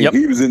 You know what I mean? Yep.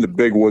 He was in the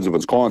big woods of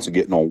Wisconsin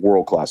getting on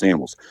world-class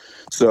animals.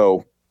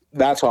 So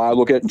that's how I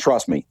look at it. And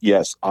trust me,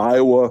 yes,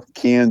 Iowa,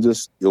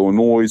 Kansas,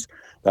 Illinois,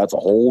 that's a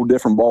whole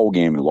different ball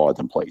game in a lot of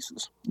them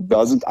places.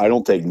 I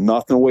don't take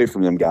nothing away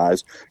from them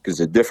guys, because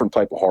it's a different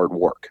type of hard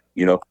work,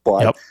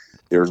 but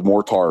there's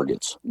more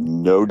targets,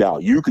 no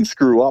doubt. You can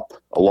screw up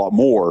a lot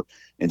more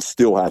and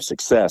still have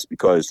success,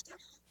 because,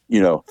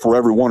 for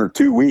every 1 or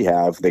 2 we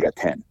have, they got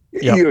 10.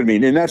 Yep. You know what I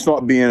mean? And that's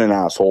not being an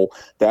asshole.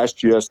 That's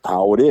just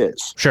how it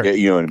is. Sure.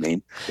 You know what I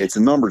mean? It's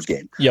a numbers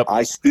game. Yep.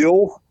 I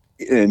still,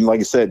 and like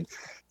I said,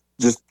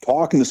 just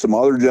talking to some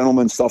other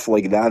gentlemen, stuff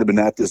like that, have been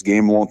at this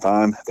game a long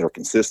time. They're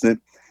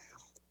consistent.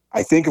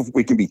 I think if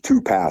we can be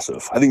too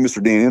passive, I think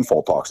Mr. Dan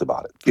Infall talks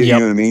about it. You know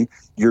what I mean?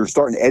 You're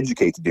starting to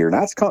educate the deer. And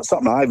that's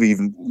something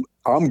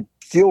I'm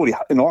guilty.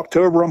 In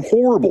October, I'm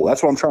horrible.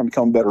 That's why I'm trying to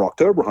become a better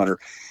October hunter,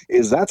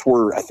 is that's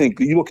where I think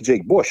you look at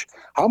Jake Bush.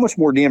 How much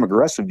more damn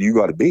aggressive do you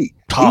got to be?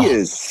 He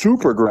is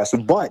super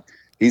aggressive, but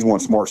he's one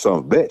smart son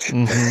of a bitch.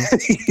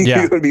 Mm-hmm. You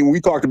know what I mean?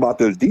 We talked about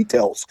those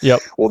details. Yep.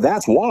 Well,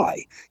 that's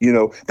why,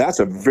 that's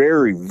a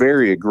very,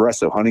 very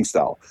aggressive hunting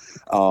style.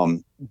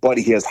 But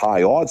he has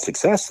high odds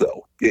success,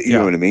 though. You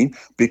know what I mean?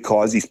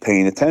 Because he's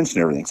paying attention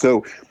to everything.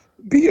 So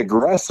be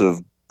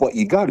aggressive, but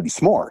you got to be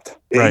smart.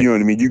 Right. You know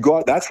what I mean?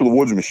 That's for the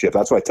woodsmanship.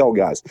 That's what I tell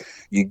guys.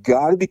 You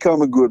got to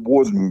become a good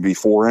woodsman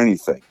before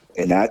anything.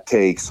 And that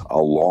takes a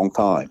long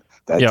time.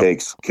 That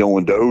takes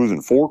killing does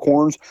and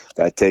forkhorns.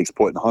 That takes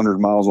putting 100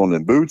 miles on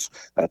them boots.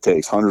 That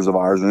takes hundreds of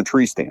hours in a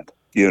tree stand.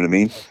 You know what I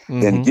mean? Mm-hmm.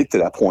 Then to get to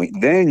that point,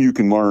 then you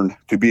can learn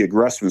to be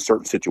aggressive in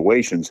certain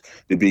situations,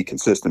 to be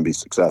consistent, be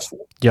successful.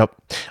 Yep,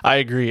 I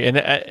agree.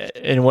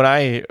 And when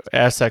I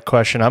ask that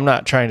question, I'm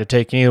not trying to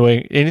take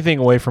anything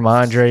away from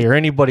Andre or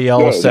anybody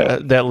else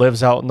that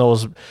lives out in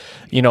those,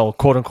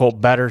 quote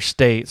unquote, better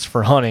states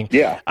for hunting.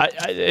 Yeah,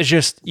 it's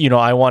just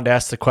I wanted to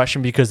ask the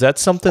question because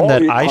that's something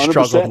that I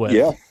struggled with.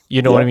 Yeah.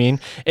 You know what I mean?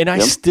 And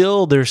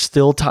there's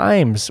still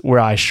times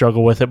where I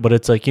struggle with it, but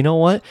it's like, you know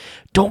what?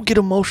 Don't get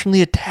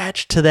emotionally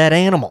attached to that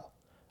animal.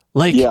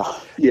 Like,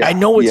 I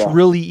know it's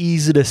really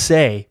easy to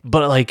say,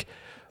 but like,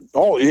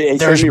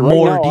 there's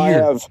more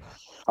deer.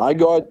 I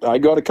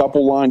got a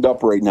couple lined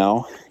up right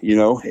now,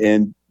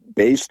 and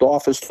based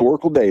off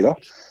historical data,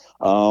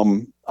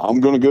 I'm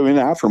going to go in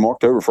after them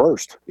October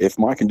 1st. If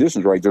my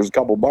condition's right, there's a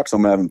couple bucks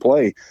I'm having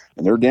play,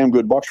 and they're damn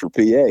good bucks for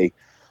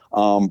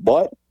PA.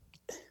 But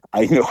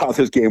I know how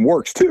this game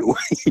works too,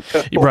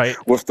 right?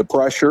 With the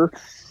pressure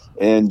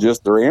and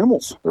just their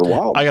animals. They're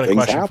wild. I got a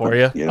question for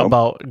you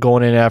about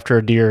going in after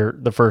a deer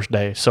the first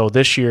day. So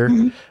this year,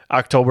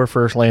 October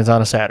 1st lands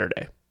on a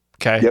Saturday.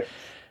 Okay. Yep.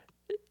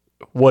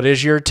 What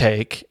is your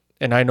take?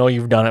 And I know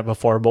you've done it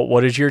before, but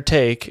what is your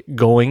take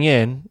going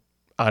in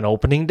on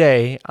opening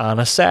day on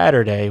a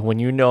Saturday when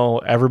you know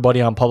everybody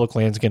on public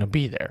land is going to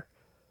be there?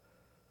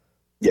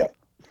 Yeah.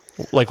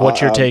 Like, what's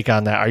your take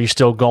on that? Are you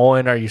still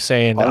going? Are you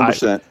saying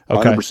 100%?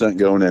 100%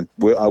 going in.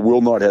 I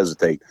will not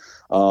hesitate.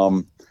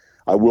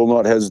 I will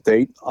not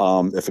hesitate.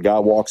 If a guy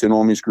walks in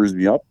on me, screws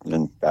me up,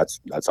 then that's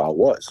how it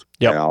was.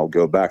 Yep. And I'll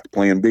go back to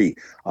plan B.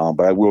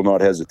 But I will not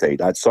hesitate.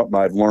 That's something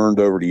I've learned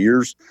over the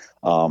years.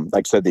 Like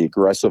I said, the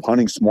aggressive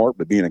hunting smart,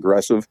 but being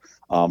aggressive.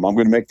 I'm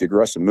going to make the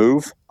aggressive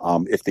move.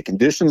 If the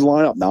conditions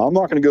line up, now I'm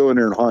not going to go in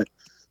there and hunt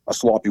a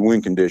sloppy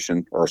wind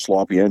condition or a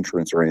sloppy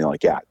entrance or anything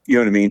like that. You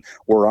know what I mean?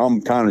 Where I'm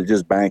kind of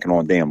just banking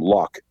on damn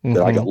luck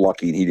that I got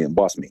lucky and he didn't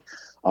bust me.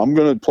 I'm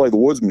going to play the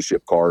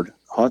woodsmanship card,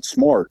 hunt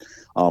smart,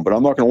 but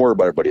I'm not going to worry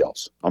about everybody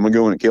else. I'm going to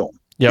go in and kill them.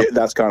 Yep.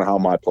 That's kind of how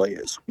my play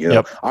is.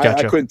 Gotcha.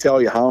 I couldn't tell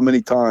you how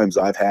many times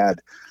I've had,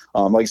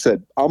 like I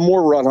said, I'm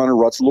more a rut hunter.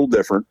 Rut's a little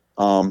different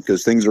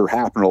because things are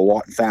happening a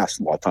lot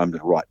fast a lot of times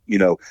in rut.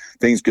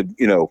 Things could,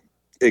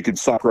 it could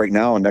suck right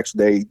now and next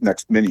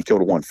minute you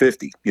killed a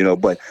 150,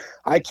 but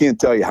I can't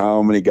tell you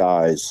how many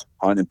guys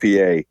hunting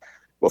PA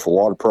with a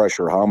lot of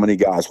pressure, how many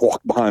guys walk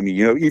behind me,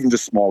 even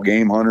just small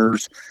game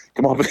hunters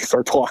come up and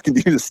start talking to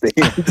you in the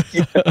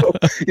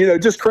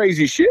stand, just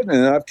crazy shit.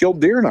 And I've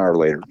killed deer an hour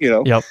later,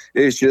 Yep.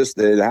 It's just,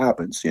 it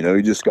happens,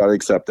 you just got to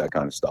accept that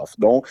kind of stuff.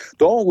 Don't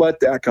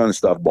let that kind of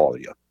stuff bother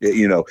you.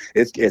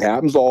 It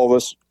happens to all of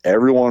us.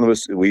 Every one of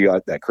us, we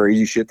got that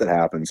crazy shit that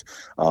happens.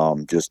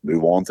 Just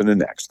move on to the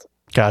next.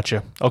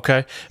 Gotcha.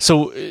 Okay.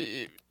 So,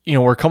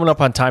 we're coming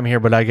up on time here,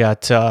 but I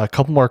got a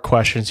couple more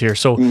questions here.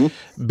 So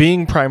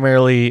being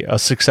primarily a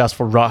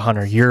successful rut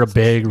hunter, you're a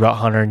big rut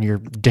hunter and you're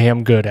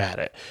damn good at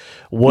it.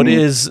 What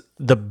is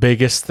the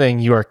biggest thing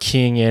you are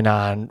keying in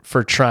on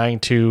for trying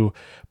to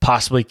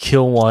possibly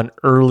kill one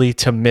early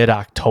to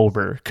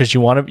mid-October? Because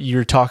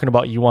you're talking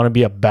about you want to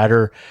be a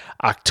better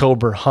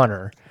October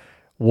hunter.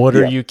 What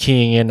are you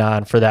keying in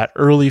on for that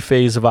early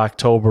phase of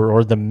October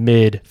or the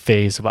mid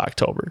phase of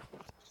October?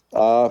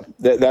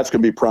 That's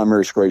going to be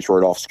primary scrapes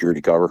right off security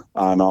cover.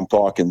 I'm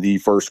talking the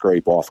first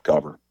scrape off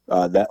cover,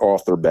 that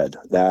off their bed.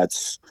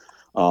 That's,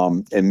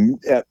 and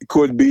it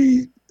could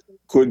be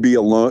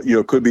a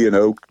lone, could be an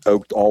oak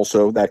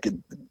also. That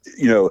could,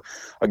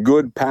 a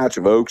good patch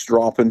of oaks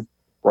dropping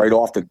right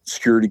off the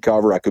security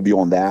cover. I could be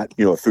on that,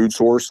 a food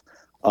source.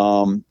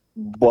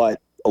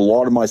 But a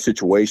lot of my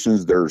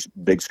situations, there's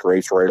big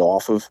scrapes right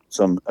off of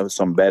some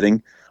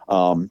bedding.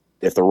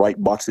 If the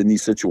right buck's in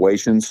these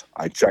situations,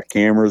 I check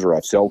cameras or I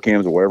have cell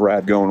cams or whatever I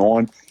have going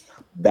on.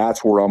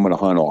 That's where I'm going to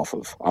hunt off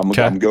of.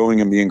 I'm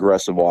going and being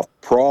aggressive off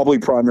probably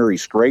primary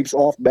scrapes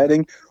off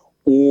bedding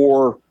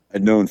or a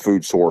known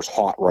food source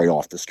hot right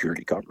off the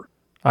security cover.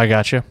 I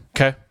got you.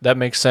 Okay. That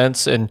makes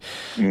sense. And,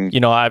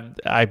 I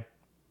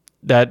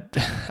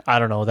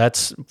don't know.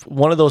 That's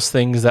one of those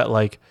things that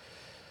like,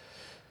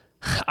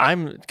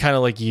 I'm kind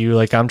of like you,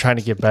 like I'm trying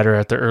to get better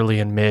at the early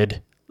and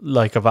mid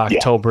of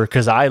October.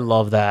 Cause I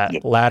love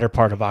that latter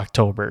part of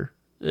October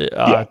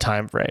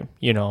time frame,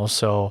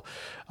 so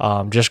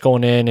just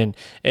going in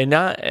and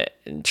not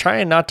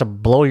trying not to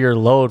blow your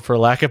load, for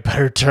lack of a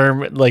better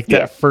term,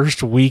 that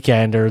first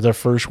weekend or the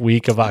first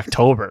week of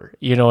October,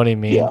 you know what I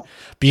mean? Yeah.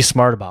 Be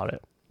smart about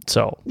it.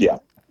 So, yeah.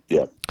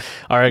 All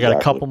right. I got a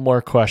couple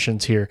more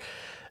questions here.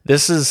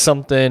 This is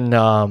something,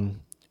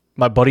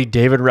 my buddy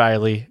David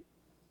Riley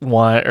him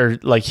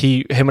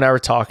and I were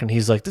talking.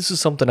 He's like, this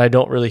is something I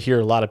don't really hear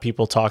a lot of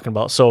people talking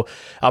about. So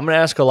I'm going to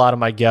ask a lot of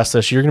my guests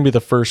this. You're going to be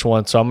the first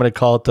one. So I'm going to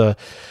call it the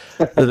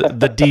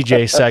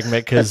DJ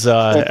segment because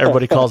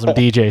everybody calls him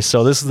DJ.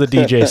 So this is the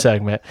DJ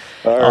segment.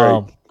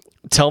 All right.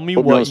 Tell me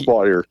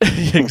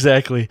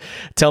exactly.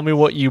 Tell me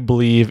what you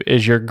believe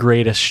is your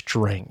greatest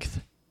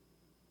strength.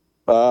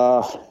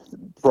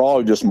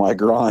 Probably just my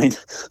grind.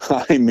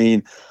 I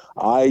mean,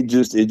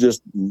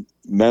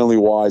 mentally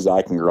wise,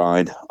 I can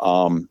grind.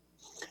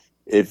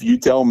 If you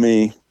tell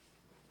me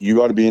you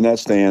got to be in that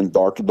stand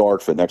dark to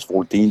dark for the next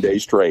 14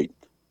 days straight,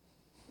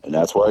 and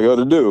that's what I got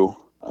to do,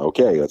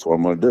 okay, that's what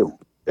I'm going to do.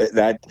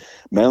 That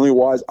mentally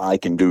wise, I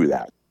can do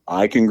that.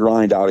 I can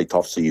grind out a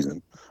tough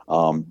season.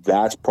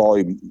 That's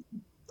probably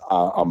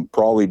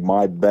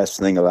my best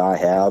thing that I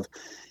have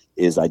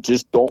is I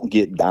just don't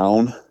get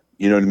down.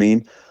 You know what I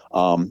mean?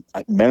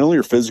 Mentally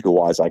or physical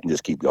wise, I can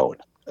just keep going.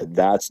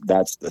 That's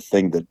the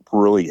thing that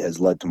really has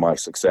led to my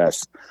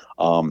success.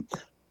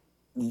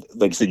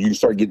 Like I said, you can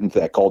start getting into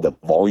that called the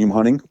volume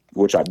hunting,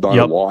 which I've done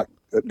a lot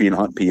being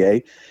hunt PA,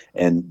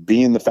 and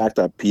being the fact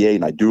that I'm PA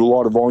and I do a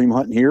lot of volume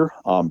hunting here.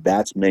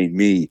 That's made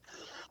me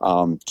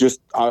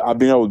I've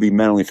been able to be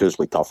mentally,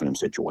 physically tough in them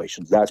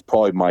situations. That's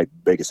probably my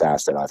biggest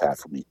asset I've had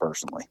for me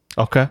personally.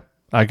 Okay.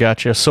 I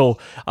got you. So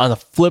on the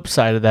flip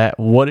side of that,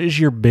 what is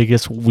your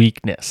biggest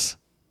weakness?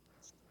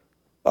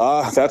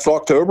 That's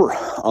October.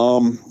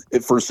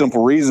 For a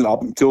simple reason,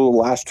 up until the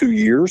last 2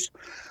 years,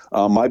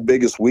 my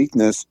biggest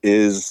weakness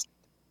is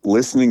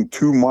listening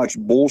too much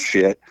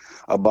bullshit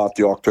about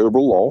the October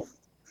lull,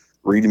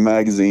 reading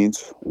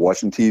magazines,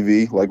 watching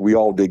TV like we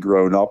all did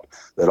growing up,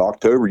 that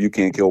October you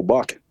can't kill a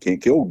buck.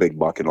 Can't kill a big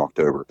buck in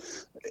October.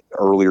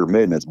 Early or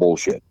mid, and that's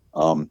bullshit.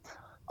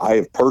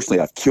 I've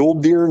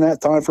killed deer in that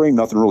time frame,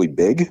 nothing really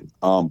big.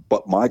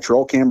 But my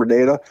trail camera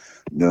data,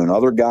 known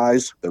other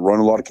guys that run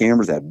a lot of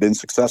cameras that have been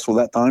successful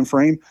that time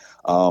frame,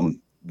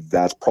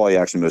 that's probably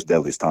actually the most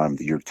deadliest time of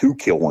the year to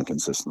kill one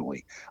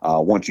consistently.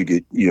 Once you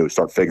get,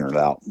 start figuring it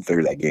out and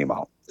figure that game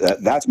out.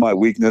 That's my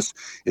weakness,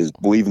 is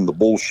believing the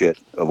bullshit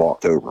of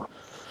October.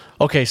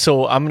 Okay,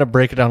 so I'm going to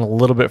break it down a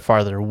little bit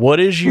farther. What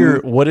is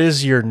your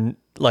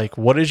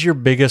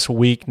biggest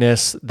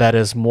weakness that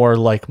is more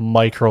like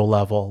micro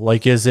level?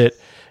 Like, is it,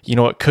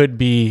 it could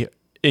be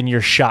in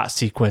your shot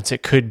sequence.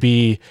 It could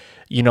be,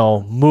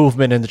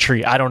 movement in the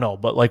tree. I don't know.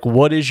 But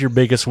what is your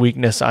biggest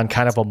weakness on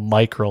kind of a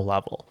micro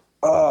level?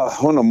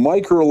 On a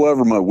micro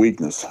level, my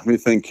weakness. Let me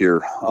think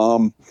here.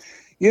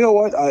 You know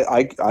what?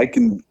 I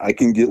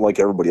can get like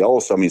everybody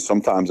else. I mean,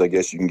 sometimes I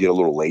guess you can get a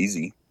little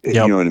lazy. Yep.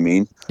 You know what I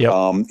mean? Yep.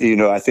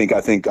 I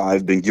think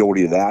I've been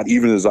guilty of that,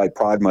 even as I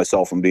pride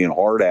myself on being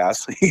hard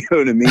ass, you know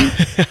what I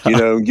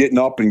mean? Getting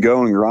up and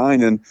going and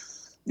grinding.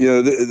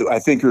 I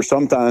think there's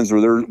sometimes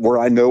where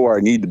I know where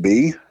I need to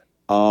be.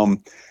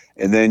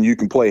 And then you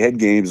can play head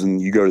games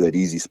and you go to that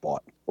easy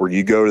spot. or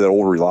you go to that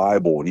old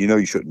reliable and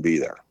you shouldn't be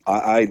there.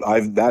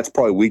 I've that's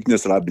probably a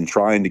weakness that I've been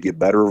trying to get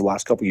better over the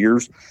last couple of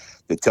years,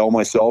 to tell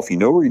myself,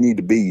 where you need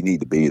to be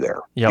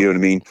there. Yep. You know what I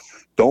mean?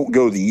 Don't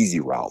go the easy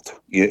route.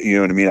 You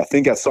know what I mean? I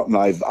think that's something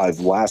I've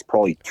last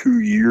probably 2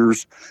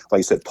 years, like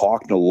I said,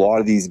 talking to a lot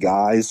of these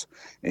guys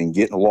and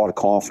getting a lot of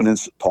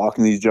confidence,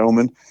 talking to these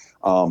gentlemen,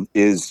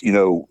 is,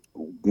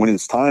 when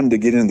it's time to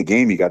get in the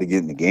game, you got to get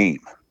in the game.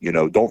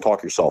 Don't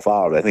talk yourself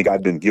out. I think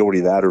I've been guilty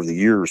of that over the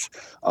years,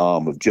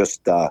 of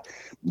just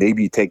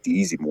maybe you take the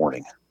easy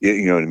morning.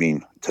 You know what I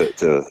mean?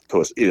 To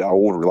our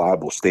old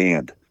reliable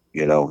stand,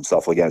 and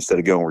stuff like that, instead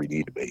of going where you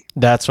need to be.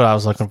 That's what I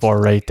was looking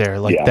for right there.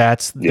 Like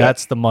that's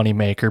the money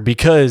maker,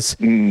 because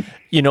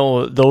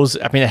those.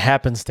 I mean, it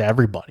happens to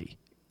everybody.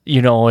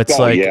 It's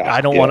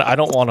I don't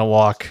want to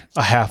walk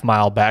a half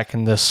mile back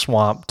in this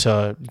swamp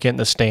to get in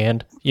the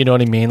stand. You know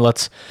what I mean?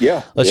 Let's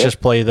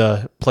just play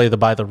the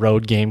by the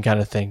road game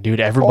kind of thing, dude.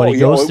 Everybody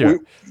goes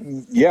through. I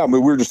mean, we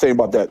were just saying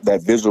about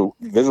that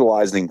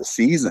visualizing the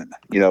season.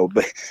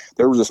 But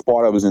there was a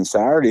spot I was in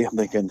Saturday. I'm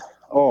thinking,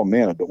 oh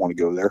man, I don't want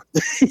to go there,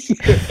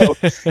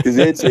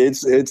 because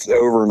it's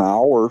over an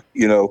hour.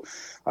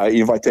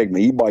 If I take my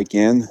e-bike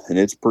in and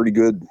it's pretty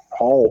good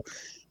haul,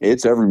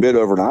 it's every bit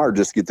over an hour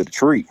just to get to the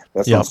tree.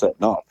 That's not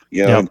setting up.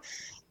 And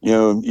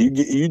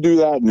you do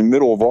that in the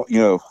middle of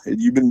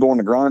you've been doing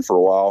the grind for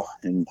a while,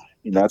 and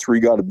that's where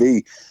you got to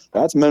be.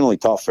 That's mentally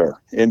tough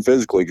there, and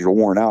physically, because you're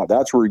worn out.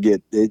 That's where you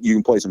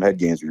can play some head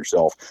games with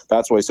yourself.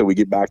 That's why I said we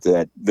get back to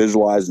that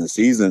visualizing the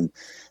season.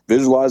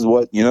 Visualize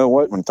when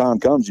the time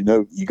comes, you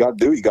got to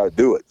do it. You got to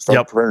do it.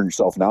 Start preparing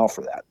yourself now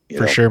for that.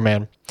 For sure,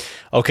 man.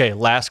 Okay,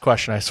 last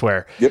question, I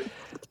swear. Yep.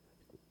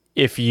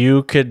 If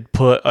you could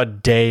put a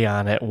day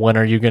on it, when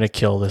are you going to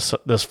kill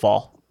this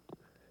fall?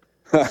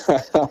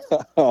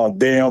 Oh,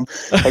 damn.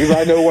 Because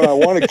I know when I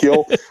want to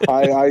kill.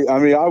 I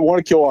mean, I want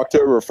to kill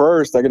October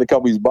 1st. I get a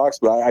couple of these bucks,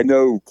 but I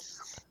know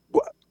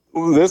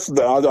this.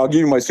 I'll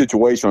give you my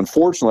situation.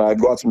 Unfortunately,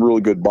 I've got some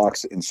really good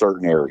bucks in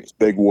certain areas,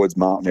 big woods,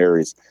 mountain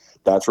areas.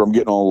 That's where I'm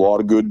getting on a lot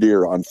of good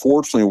deer.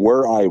 Unfortunately,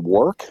 where I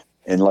work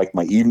and like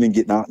my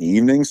getting out in the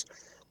evenings,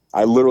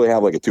 I literally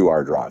have like a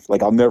 2-hour drive.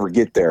 Like I'll never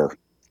get there.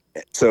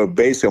 So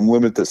basically, I'm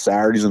limited to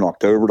Saturdays in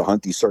October to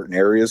hunt these certain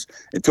areas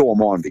until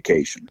I'm on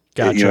vacation.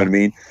 Gotcha. You know what I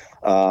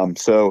mean?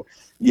 So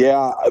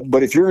yeah,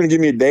 but if you're going to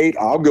give me a date,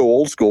 I'll go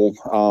old school.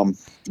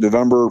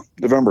 November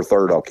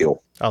 3rd, I'll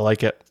kill. I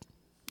like it.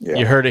 Yeah.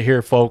 You heard it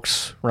here,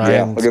 folks. Ryan.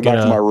 Yeah, I'll get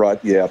back to my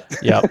rut. Yeah.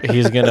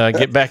 He's going to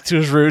get back to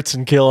his roots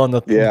and kill on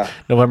the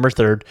November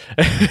 3rd.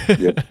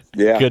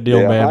 Yeah. Good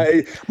deal,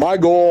 man. My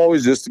goal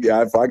always just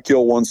if I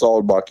kill one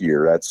solid buck a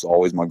year, that's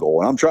always my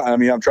goal. And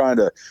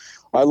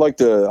I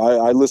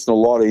listen to a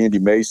lot of Andy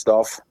May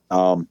stuff.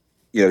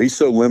 He's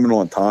so limited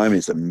on time.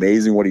 It's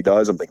amazing what he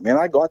does. I'm thinking, man,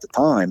 I got the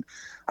time.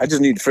 I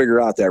just need to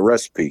figure out that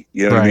recipe.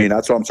 You know what I mean?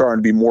 That's why I'm trying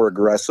to be more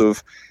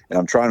aggressive, and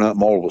I'm trying to hunt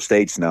multiple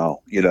states now,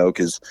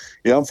 because,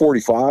 I'm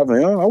 45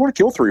 and I want to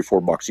kill 3 or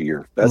 4 bucks a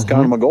year. That's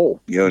kind of my goal.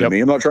 You know what I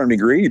mean? I'm not trying to be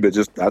greedy, but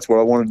just, that's what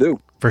I want to do.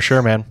 For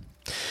sure, man.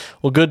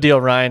 Well, good deal,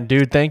 Ryan.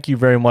 Dude, thank you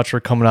very much for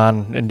coming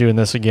on and doing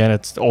this again.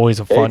 It's always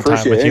a fun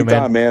time with you,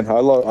 man. Man. I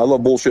love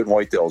bullshitting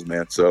whitetails,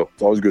 man. So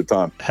it's always a good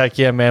time. Heck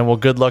yeah, man. Well,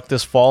 good luck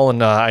this fall.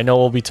 And I know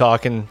we'll be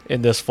talking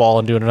in this fall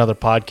and doing another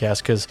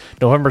podcast, because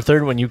November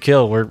 3rd, when you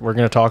kill, we're going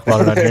to talk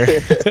about it on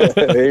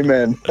here.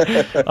 Amen.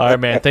 All right,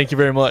 man. Thank you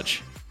very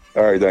much.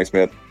 All right. Thanks,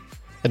 man.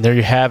 And there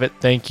you have it.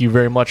 Thank you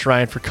very much,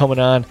 Ryan, for coming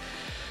on.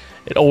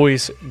 It's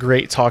always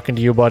great talking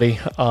to you, buddy.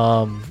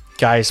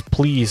 Guys,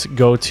 please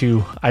go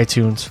to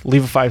iTunes,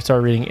 leave a 5-star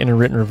rating and a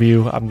written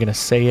review. I'm going to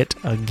say it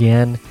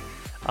again.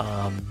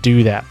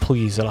 Do that,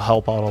 please. It'll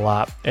help out a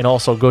lot. And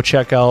also go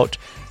check out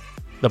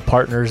the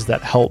partners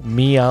that help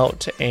me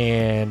out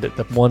and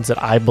the ones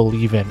that I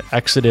believe in: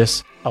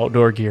 Exodus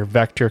Outdoor Gear,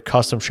 Vector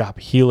Custom Shop,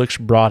 Helix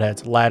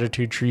Broadheads,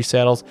 Latitude Tree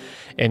Saddles,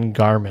 and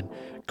Garmin.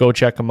 Go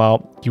check them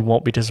out. You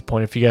won't be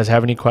disappointed. If you guys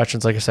have any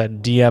questions, like I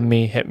said, DM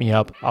me, hit me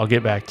up. I'll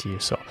get back to you.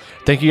 So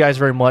thank you guys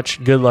very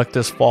much. Good luck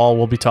this fall.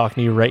 We'll be talking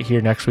to you right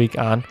here next week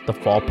on the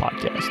Fall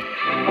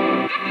Podcast.